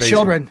even that my basement.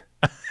 children.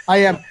 I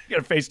am. You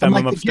got to I'm FaceTime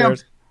like them the gimp.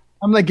 upstairs.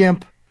 I'm the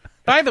gimp.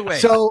 By the way,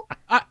 So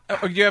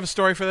do you have a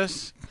story for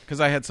this? Because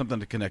I had something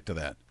to connect to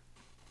that.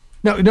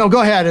 no,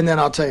 go ahead, and then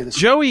I'll tell you this.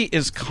 Joey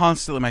is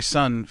constantly, my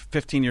son,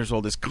 15 years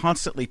old, is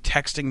constantly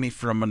texting me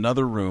from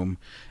another room,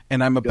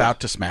 and I'm about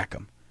to smack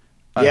him.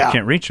 Yeah. You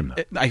can't reach him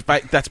though.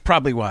 That's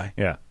probably why.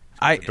 Yeah.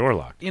 The door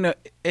locked. It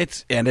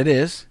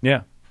is.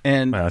 Yeah.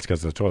 And Well, that's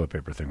because of the toilet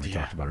paper thing we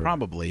talked about earlier.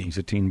 probably. He's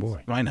a teen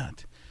boy. Why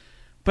not?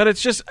 But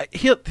it's just,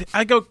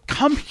 I go,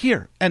 come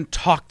here and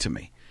talk to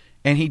me.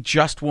 And he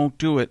just won't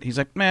do it. He's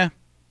like, meh.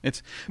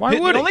 Why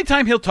would the he? only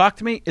time he'll talk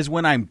to me is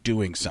when I'm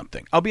doing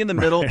something. I'll be in the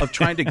middle of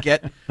trying to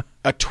get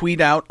a tweet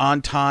out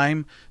on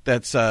time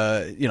that's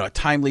a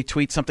timely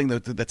tweet, something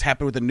that's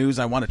happened with the news.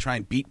 I want to try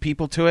and beat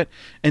people to it.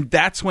 And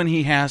that's when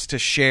he has to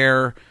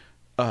share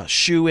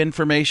shoe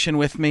information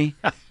with me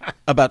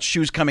about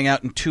shoes coming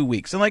out in 2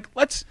 weeks. I'm like,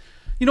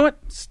 you know what?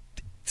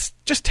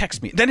 Just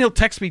text me. Then he'll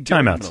text me.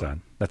 Time out,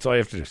 son. That's all you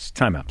have to do. Just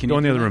time out. Can Go you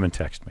in the do other that? room and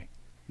text me.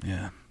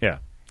 Yeah. Yeah.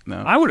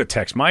 No. I would have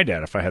texted my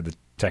dad if I had the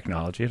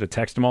technology. I'd have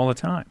texted him all the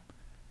time.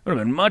 Would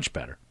have been much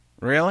better.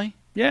 Really?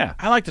 Yeah.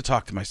 I like to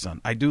talk to my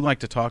son. I do like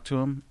to talk to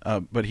him,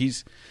 but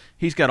he's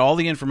got all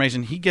the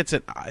information. He gets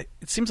it.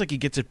 It seems like he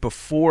gets it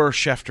before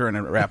Schefter and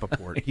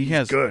Rappaport. He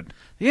has good.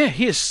 Yeah,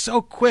 he is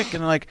so quick.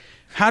 And like,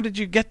 how did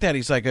you get that?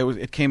 He's like,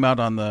 it came out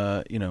on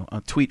the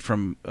a tweet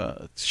from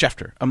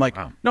Schefter. I'm like,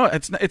 Wow. no,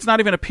 it's not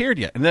even appeared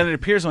yet. And then it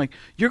appears. I'm like,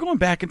 you're going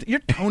back into you're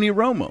Tony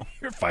Romo.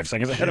 You're 5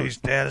 seconds ahead of us.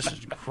 Dad, this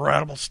is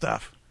incredible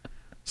stuff.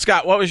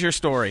 Scott, what was your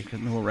story?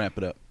 And then we'll wrap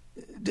it up.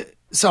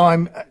 So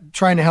I'm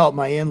trying to help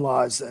my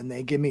in-laws, and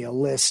they give me a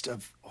list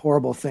of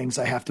horrible things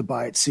I have to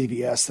buy at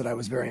CVS that I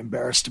was very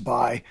embarrassed to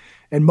buy.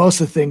 And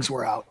most of the things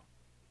were out,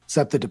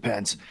 except the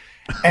Depends.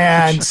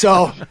 And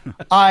so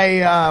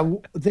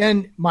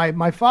then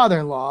my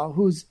father-in-law,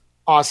 who's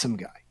awesome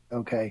guy,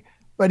 okay,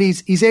 but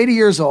he's 80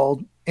 years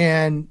old,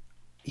 and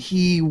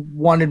he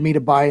wanted me to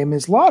buy him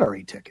his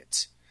lottery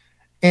tickets.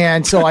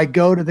 And so I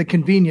go to the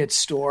convenience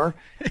store,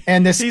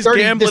 and he's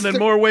gambling in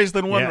more ways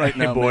than one right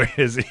now. Boy,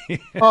 is he?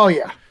 Oh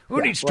yeah.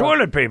 Who needs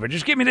toilet paper?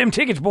 Just give me them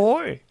tickets,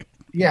 boy.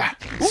 Yeah.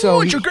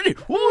 So it's a great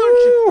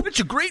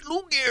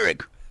Lou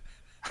Gehrig.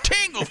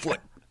 Tanglefoot.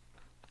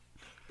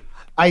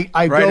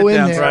 I go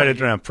in there. Write it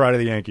down. Pride of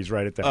the Yankees.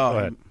 Write it down. Go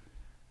ahead.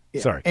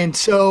 Yeah. Sorry. And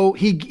so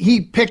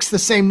he picks the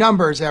same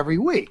numbers every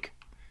week.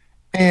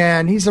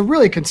 And he's a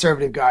really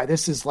conservative guy.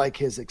 This is like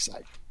his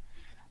excitement.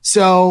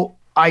 So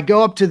I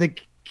go up to the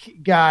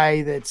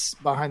guy that's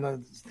behind I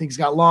think he's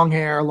got long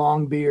hair,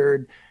 long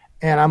beard.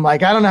 And I'm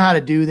like, I don't know how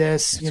to do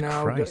this,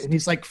 Christ. And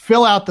he's like,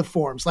 fill out the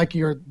forms like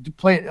you're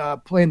playing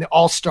the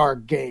All-Star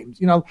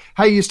games. You know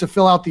how you used to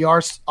fill out the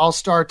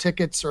All-Star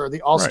tickets or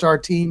the All-Star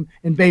team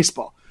in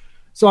baseball.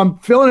 So I'm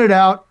filling it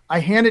out. I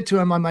hand it to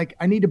him. I'm like,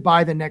 I need to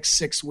buy the next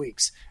 6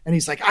 weeks. And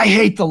he's like, I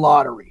hate the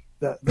lottery.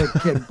 The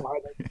kid,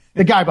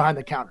 the guy behind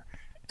the counter.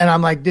 And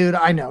I'm like, dude,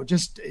 I know.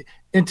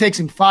 It takes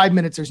him 5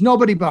 minutes. There's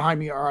nobody behind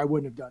me, or I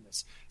wouldn't have done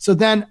this. So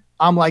then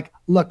I'm like,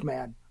 look,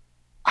 man,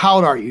 how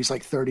old are you? He's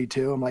like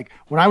 32. I'm like,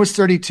 when I was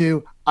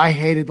 32, I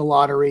hated the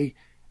lottery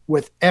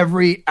with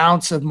every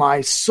ounce of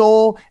my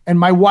soul. And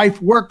my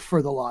wife worked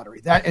for the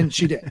lottery. And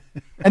she did.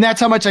 And that's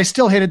how much I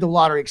still hated the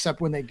lottery,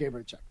 except when they gave her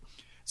a check.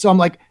 So I'm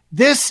like,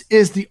 this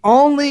is the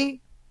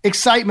only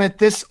excitement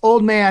this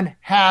old man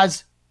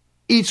has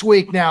each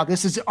week now.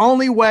 This is the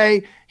only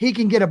way he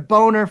can get a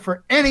boner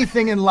for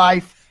anything in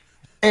life.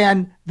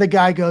 And the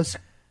guy goes,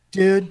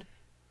 dude,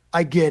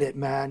 I get it,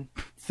 man.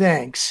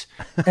 Thanks.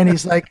 And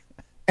he's like,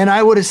 and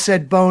I would have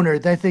said boner.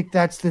 I think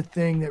that's the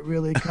thing that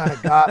really kind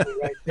of got me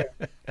right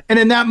there. And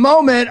in that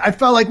moment, I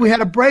felt like we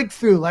had a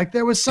breakthrough. Like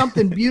there was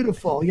something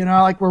beautiful,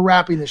 like we're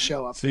wrapping the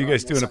show up. So you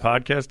guys doing a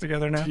podcast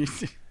together now?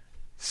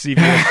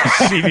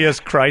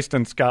 CVS Christ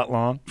and Scott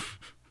Long?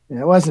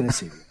 Yeah, it wasn't a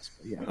CVS,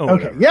 but yeah.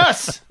 Okay,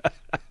 yes.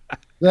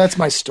 That's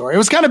my story. It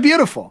was kind of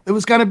beautiful.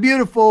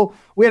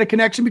 We had a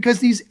connection because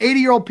these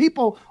 80-year-old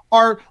people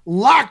are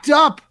locked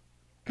up.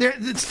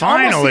 It's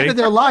almost the end of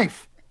their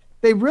life.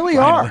 They really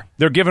are.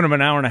 They're giving them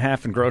an hour and a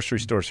half in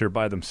grocery stores here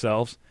by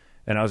themselves.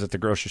 And I was at the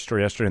grocery store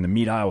yesterday, and the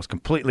meat aisle was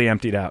completely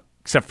emptied out,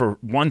 except for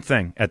one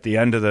thing at the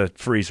end of the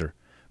freezer,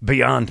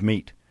 Beyond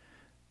Meat.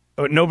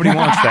 Nobody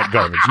wants that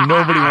garbage.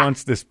 Nobody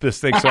wants this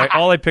thing. So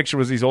all I pictured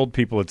was these old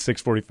people at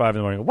 6:45 in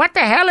the morning. What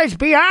the hell is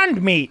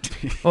Beyond Meat?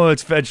 Oh,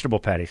 it's vegetable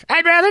patties.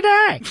 I'd rather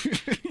die.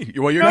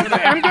 Well, you're not.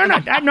 I'm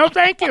gonna. No,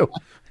 thank you.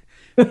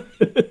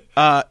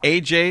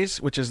 AJ's,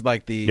 which is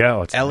like the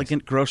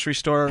elegant grocery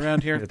store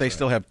around here, they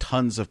still have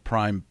tons of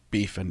prime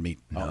beef and meat.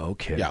 No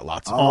kidding. Yeah,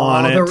 lots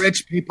of the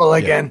rich people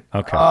again. Yeah.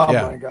 Okay. Oh,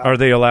 my God. Are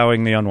they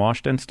allowing the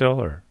unwashed in still,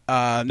 or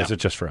no. is it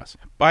just for us?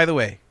 By the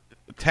way,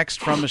 text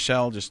from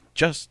Michelle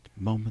just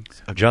moments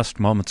ago. Just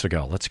moments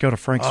ago. Let's go to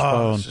Frank's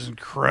phone. This is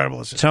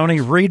incredible.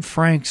 Tony, read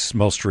Frank's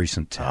most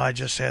recent text. I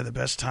just had the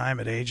best time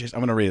at AJ's. I'm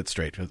going to read it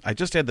straight. I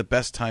just had the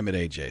best time at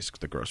AJ's,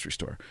 the grocery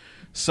store.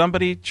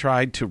 Somebody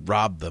tried to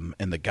rob them,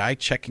 and the guy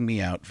checking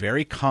me out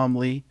very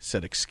calmly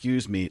said,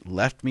 "Excuse me,"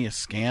 left me a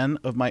scan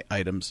of my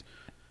items,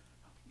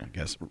 I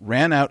guess,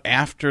 ran out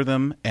after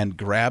them and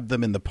grabbed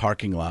them in the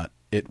parking lot.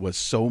 It was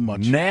so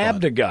much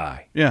Nabbed fun. a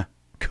guy. Yeah.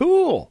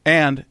 Cool.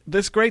 And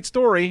this great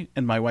story,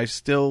 and my wife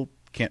still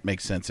can't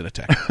make sense in a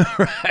text.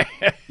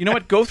 Right. You know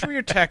what? Go through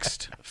your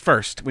text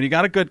first when you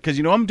got a good, because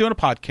I'm doing a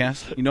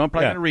podcast. I'm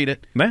probably going to read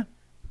it. Man.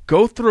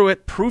 Go through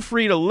it,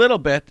 proofread a little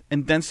bit,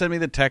 and then send me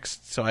the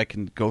text so I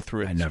can go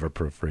through it. I never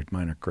proofread.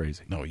 Mine are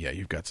crazy. No, yeah,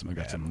 you've got some. I've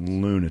got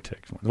some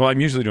lunatics. Well, I'm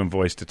usually doing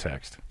voice to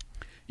text.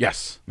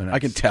 Yes, I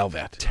can tell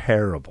that.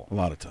 Terrible. A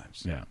lot of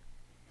times. Yeah.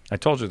 I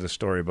told you the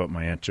story about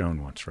my Aunt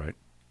Joan once, right?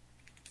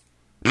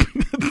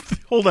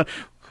 Hold on.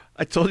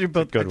 I told you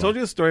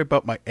the story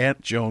about my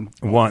Aunt Joan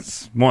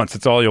once.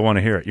 It's all you'll want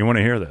to hear. You want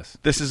to hear this?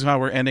 This is how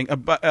we're ending. You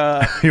want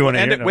to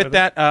end it with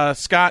that?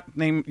 Scott,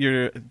 name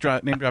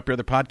drop your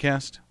other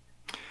podcast.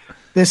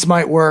 This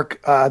might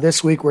work.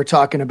 This week we're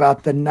talking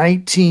about the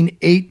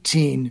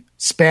 1918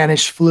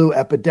 Spanish flu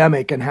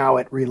epidemic and how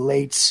it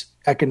relates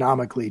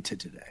economically to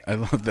today. I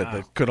love that. Wow.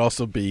 That could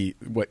also be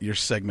what your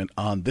segment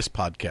on this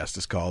podcast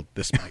is called.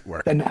 This might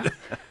work.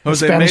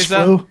 Jose Spanish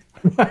Meza? Flu?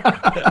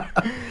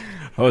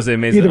 Jose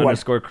Meza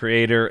 _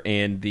 creator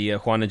and the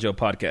Juan and Joe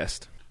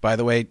podcast. By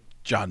the way,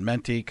 John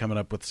Menti coming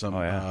up with some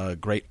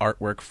great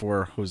artwork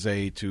for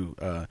Jose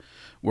to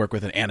work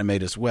with and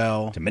animate as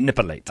well. To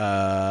manipulate.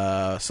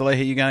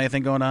 Salehi, you got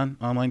anything going on?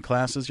 Online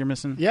classes you're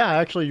missing? Yeah, I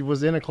actually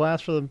was in a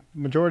class for the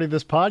majority of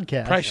this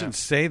podcast. Probably shouldn't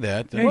say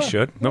that. Yeah, you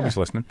should. Nobody's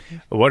listening.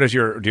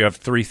 Do you have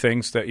 3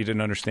 things that you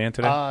didn't understand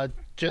today?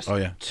 Just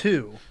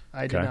 2.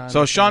 I did not.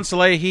 So Shaun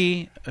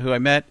Salehi, wu I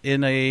met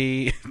in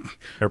an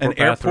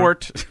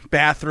airport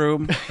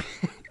bathroom.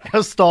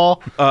 A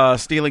stall.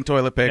 Stealing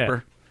toilet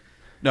paper. Yeah.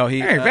 No,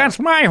 hey, that's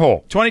my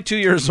hole. 22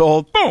 years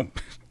old. Boom.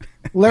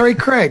 Larry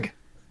Craig.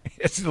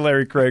 It's the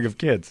Larry Craig of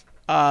kids.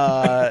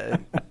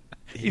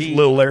 He's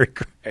little Larry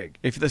Craig.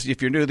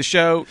 If you're new to the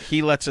show,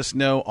 he lets us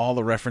know all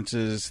the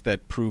references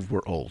that prove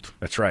we're old.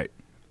 That's right.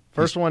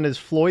 First one is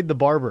Floyd the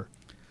Barber.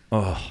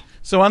 Oh.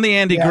 So on the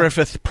Andy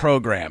Griffith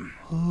program.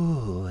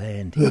 Ooh,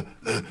 Andy.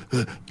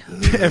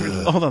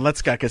 Hold on, let's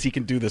Scott, because he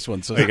can do this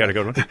one. So You got a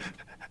good one?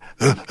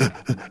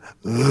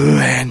 Ooh,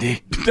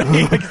 Andy.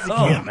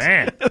 Oh,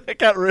 man. That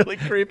got really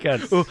creepy.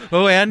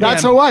 Oh, Andy.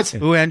 That's what it was.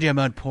 Oh, Andy, I'm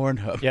on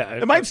Pornhub.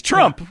 Yeah. Mine's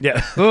Trump.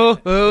 Yeah.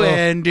 Oh,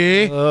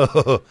 Andy.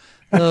 Oh,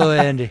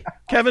 Andy.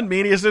 Kevin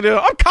Meaney is to do.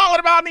 I'm calling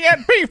him on the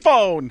NP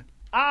phone.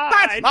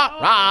 That's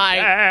not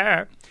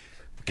right.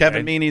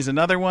 Kevin Meaney's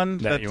another one.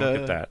 You won't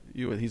get that.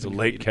 He's The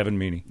late Kevin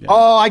Meaney. Yeah.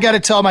 Oh, I got to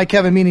tell my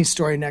Kevin Meaney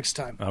story next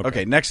time.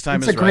 Okay, next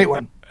time It's is a great right.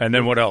 one. And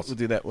then what else? We'll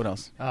do that. What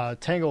else?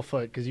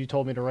 Tanglefoot, because you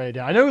told me to write it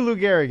down. I know who Lou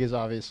Gehrig is,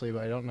 obviously,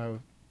 but I don't know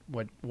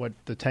what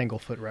the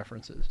Tanglefoot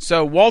reference is.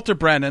 So Walter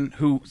Brennan,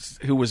 who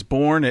was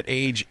born at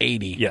age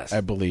 80, yes,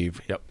 I believe.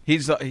 Yep.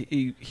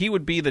 He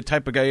would be the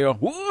type of guy.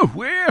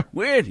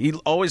 Where? He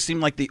always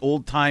seemed like the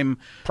old time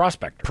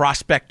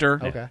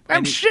prospector. Okay.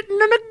 I'm sitting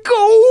in a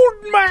gold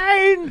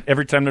mine.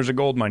 Every time there's a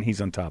gold mine,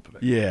 he's on top of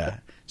it. Yeah.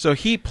 So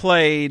he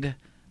played.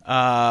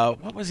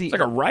 What was he? It's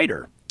like a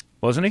writer,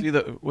 wasn't he?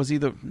 Was he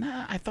the?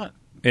 Nah, I thought.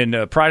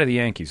 In Pride of the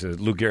Yankees, a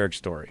Lou Gehrig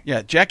story.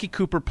 Yeah, Jackie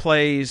Cooper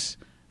plays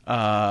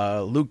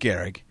Lou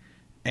Gehrig,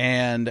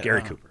 and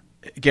Gary Cooper.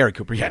 Gary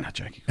Cooper, yeah, not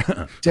Jackie.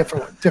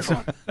 Different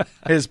one.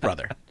 His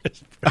brother.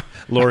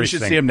 Laurie You should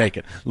Singer. see him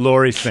naked.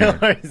 Laurie Singer.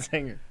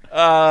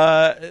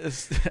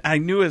 I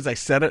knew as I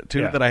said it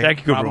too that I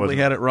Jackie Cooper probably wasn't.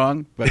 had it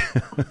wrong. But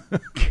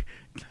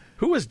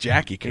who was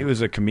Jackie Cooper? He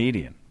was a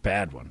comedian.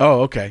 Bad one.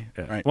 Oh, okay.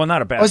 Yeah. Right. Well,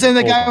 not a bad Wasn't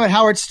one. the guy Old one. with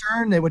Howard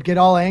Stern? They would get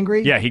all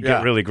angry. Yeah, he'd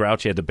get really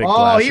grouchy. He had the big Oh,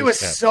 glasses. he was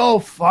Yeah. so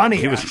funny.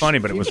 He was funny,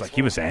 but it was like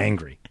he was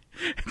angry.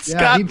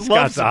 Scott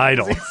Scott's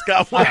idol.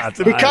 Scott loves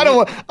him.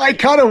 I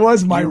kind of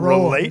was my You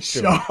role. on relate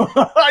the to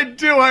show. I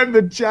do. I'm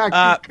the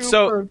Jackie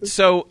Cooper.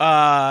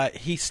 So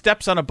he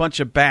steps on a bunch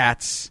of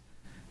bats,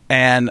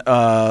 and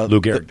Lou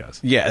Gehrig does.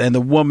 Yeah, and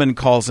the woman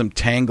calls him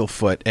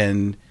Tanglefoot,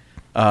 and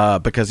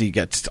because he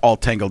gets all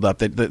tangled up,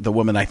 the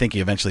woman I think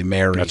he eventually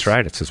marries. That's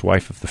right. It's his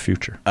wife of the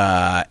future.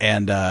 As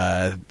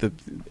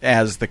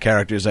the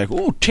character is like,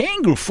 oh,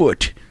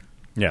 Tanglefoot,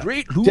 Yeah.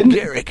 great Lou Didn't-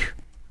 Gehrig.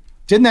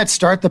 Didn't that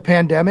start the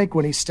pandemic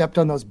when he stepped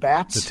on those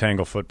bats? The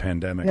Tanglefoot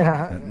pandemic.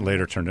 Yeah. That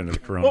later turned into the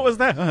corona. What was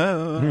that?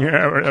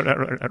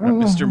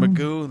 Mr.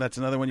 Magoo. That's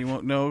another one you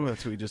won't know.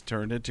 That's who he just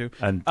turned into.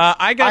 And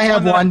I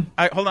have one.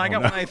 Hold on. I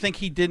got one I think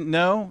he didn't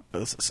know.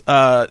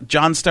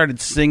 John started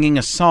singing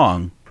a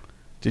song.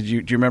 Do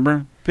you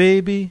remember?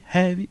 Baby,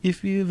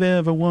 if you've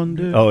ever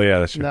wondered. Oh, yeah,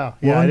 that's true. No,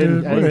 yeah, I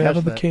didn't catch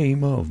that.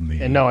 became of me.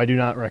 And no, I do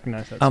not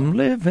recognize that. I'm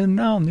living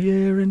on the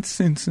air in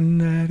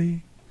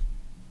Cincinnati.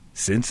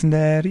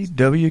 Cincinnati,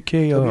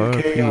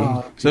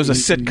 WKRP. So there's a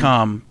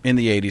sitcom in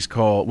the 80s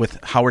called with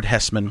Howard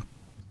Hessman.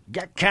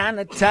 Got kind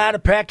of tired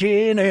of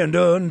packing and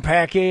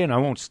unpacking. I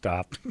won't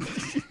stop.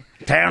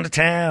 Town to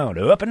town,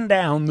 up and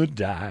down the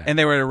dive. And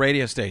they were at a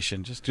radio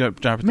station. Just drop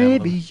it down a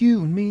Maybe little.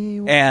 you and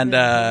me. And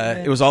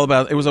it was all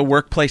about. It was a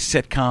workplace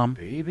sitcom,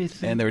 Baby,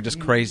 and they were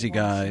just crazy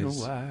guys.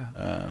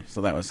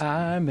 So that was.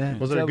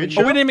 Was it a good Oh,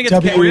 show? we didn't even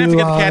get to. We're gonna have to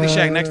get to WR.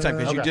 Caddyshack next time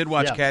because you Okay. did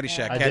watch Yeah.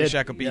 Caddyshack. I did.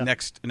 Caddyshack will be Yeah.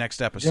 next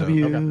episode.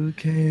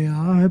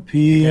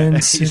 WKRP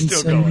in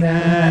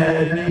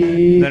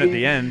Cincinnati. Then at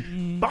the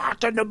end,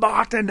 bartender,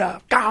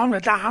 gone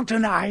down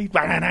tonight.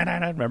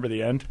 Remember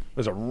the end?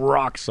 There's a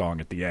rock song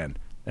at the end.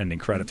 Ending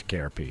credit to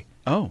KRP.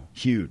 Oh,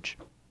 Huge.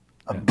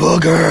 A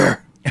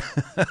booger.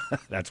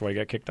 That's why he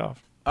got kicked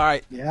off. all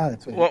right. Yeah,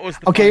 that's What was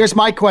the Okay, here's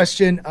my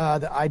question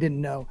that I didn't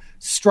know.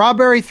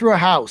 Strawberry through a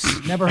house.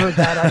 Never heard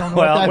that. I don't know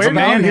Well, what that's if the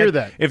man about. hear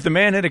that. If the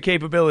man had a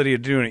capability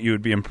of doing it, you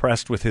would be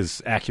impressed with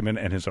his acumen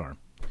and his arm.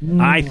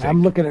 I think.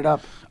 I'm looking it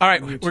up. All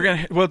right,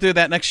 we'll do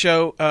that next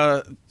show.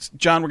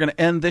 John, we're gonna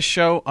end this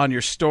show on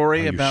your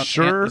story Are you about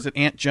sure? is it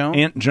Aunt Joan?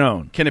 Aunt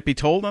Joan. Can it be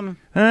told on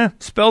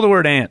Spell the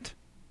word aunt.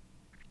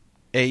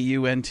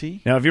 AUNT?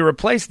 Now, if you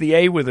replace the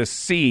A with a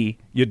C,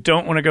 you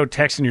don't want to go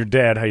texting your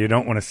dad how you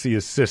don't want to see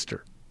his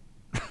sister,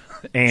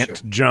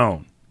 Aunt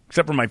Joan.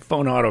 Except for my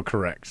phone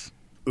autocorrects.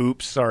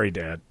 Oops, sorry,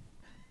 Dad.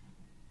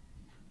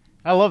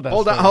 I love that.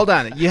 Hold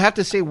on. You have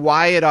to say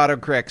why it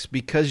autocorrects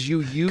because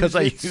you use Because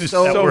I it use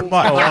so that word so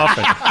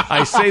often.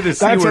 I say the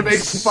C That's what word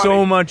makes it so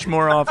funny. much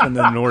more often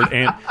than the word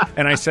aunt.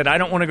 And I said, I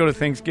don't want to go to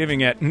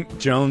Thanksgiving at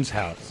Joan's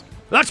house.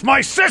 That's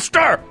my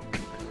sister!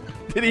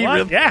 Did he What?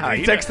 really? Yeah,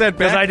 he text that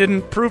because back? I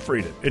didn't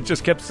proofread it. It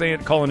just kept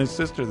calling his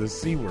sister the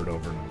C word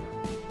over and over.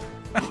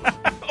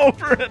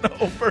 over and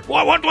over.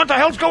 What the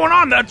hell's going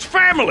on? That's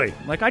family.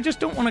 Like, I just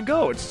don't want to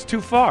go. It's too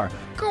far.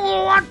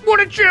 What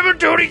did she ever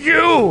do to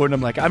you? And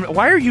I'm like,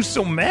 why are you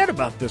so mad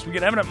about this? We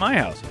could have it at my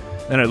house.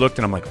 Then I looked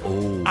and I'm like,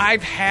 oh.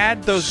 I've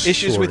had those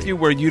issues with Sorry. you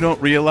where you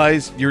don't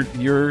realize you're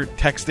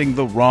texting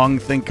the wrong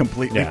thing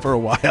completely Yeah. for a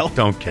while.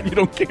 Don't care. You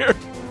don't care.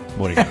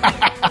 What are you doing?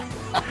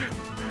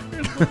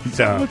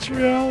 So, What's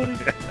reality?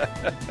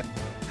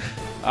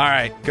 All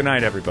right. good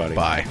night, everybody.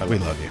 Bye. We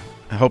love you.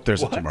 I hope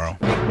there's a tomorrow.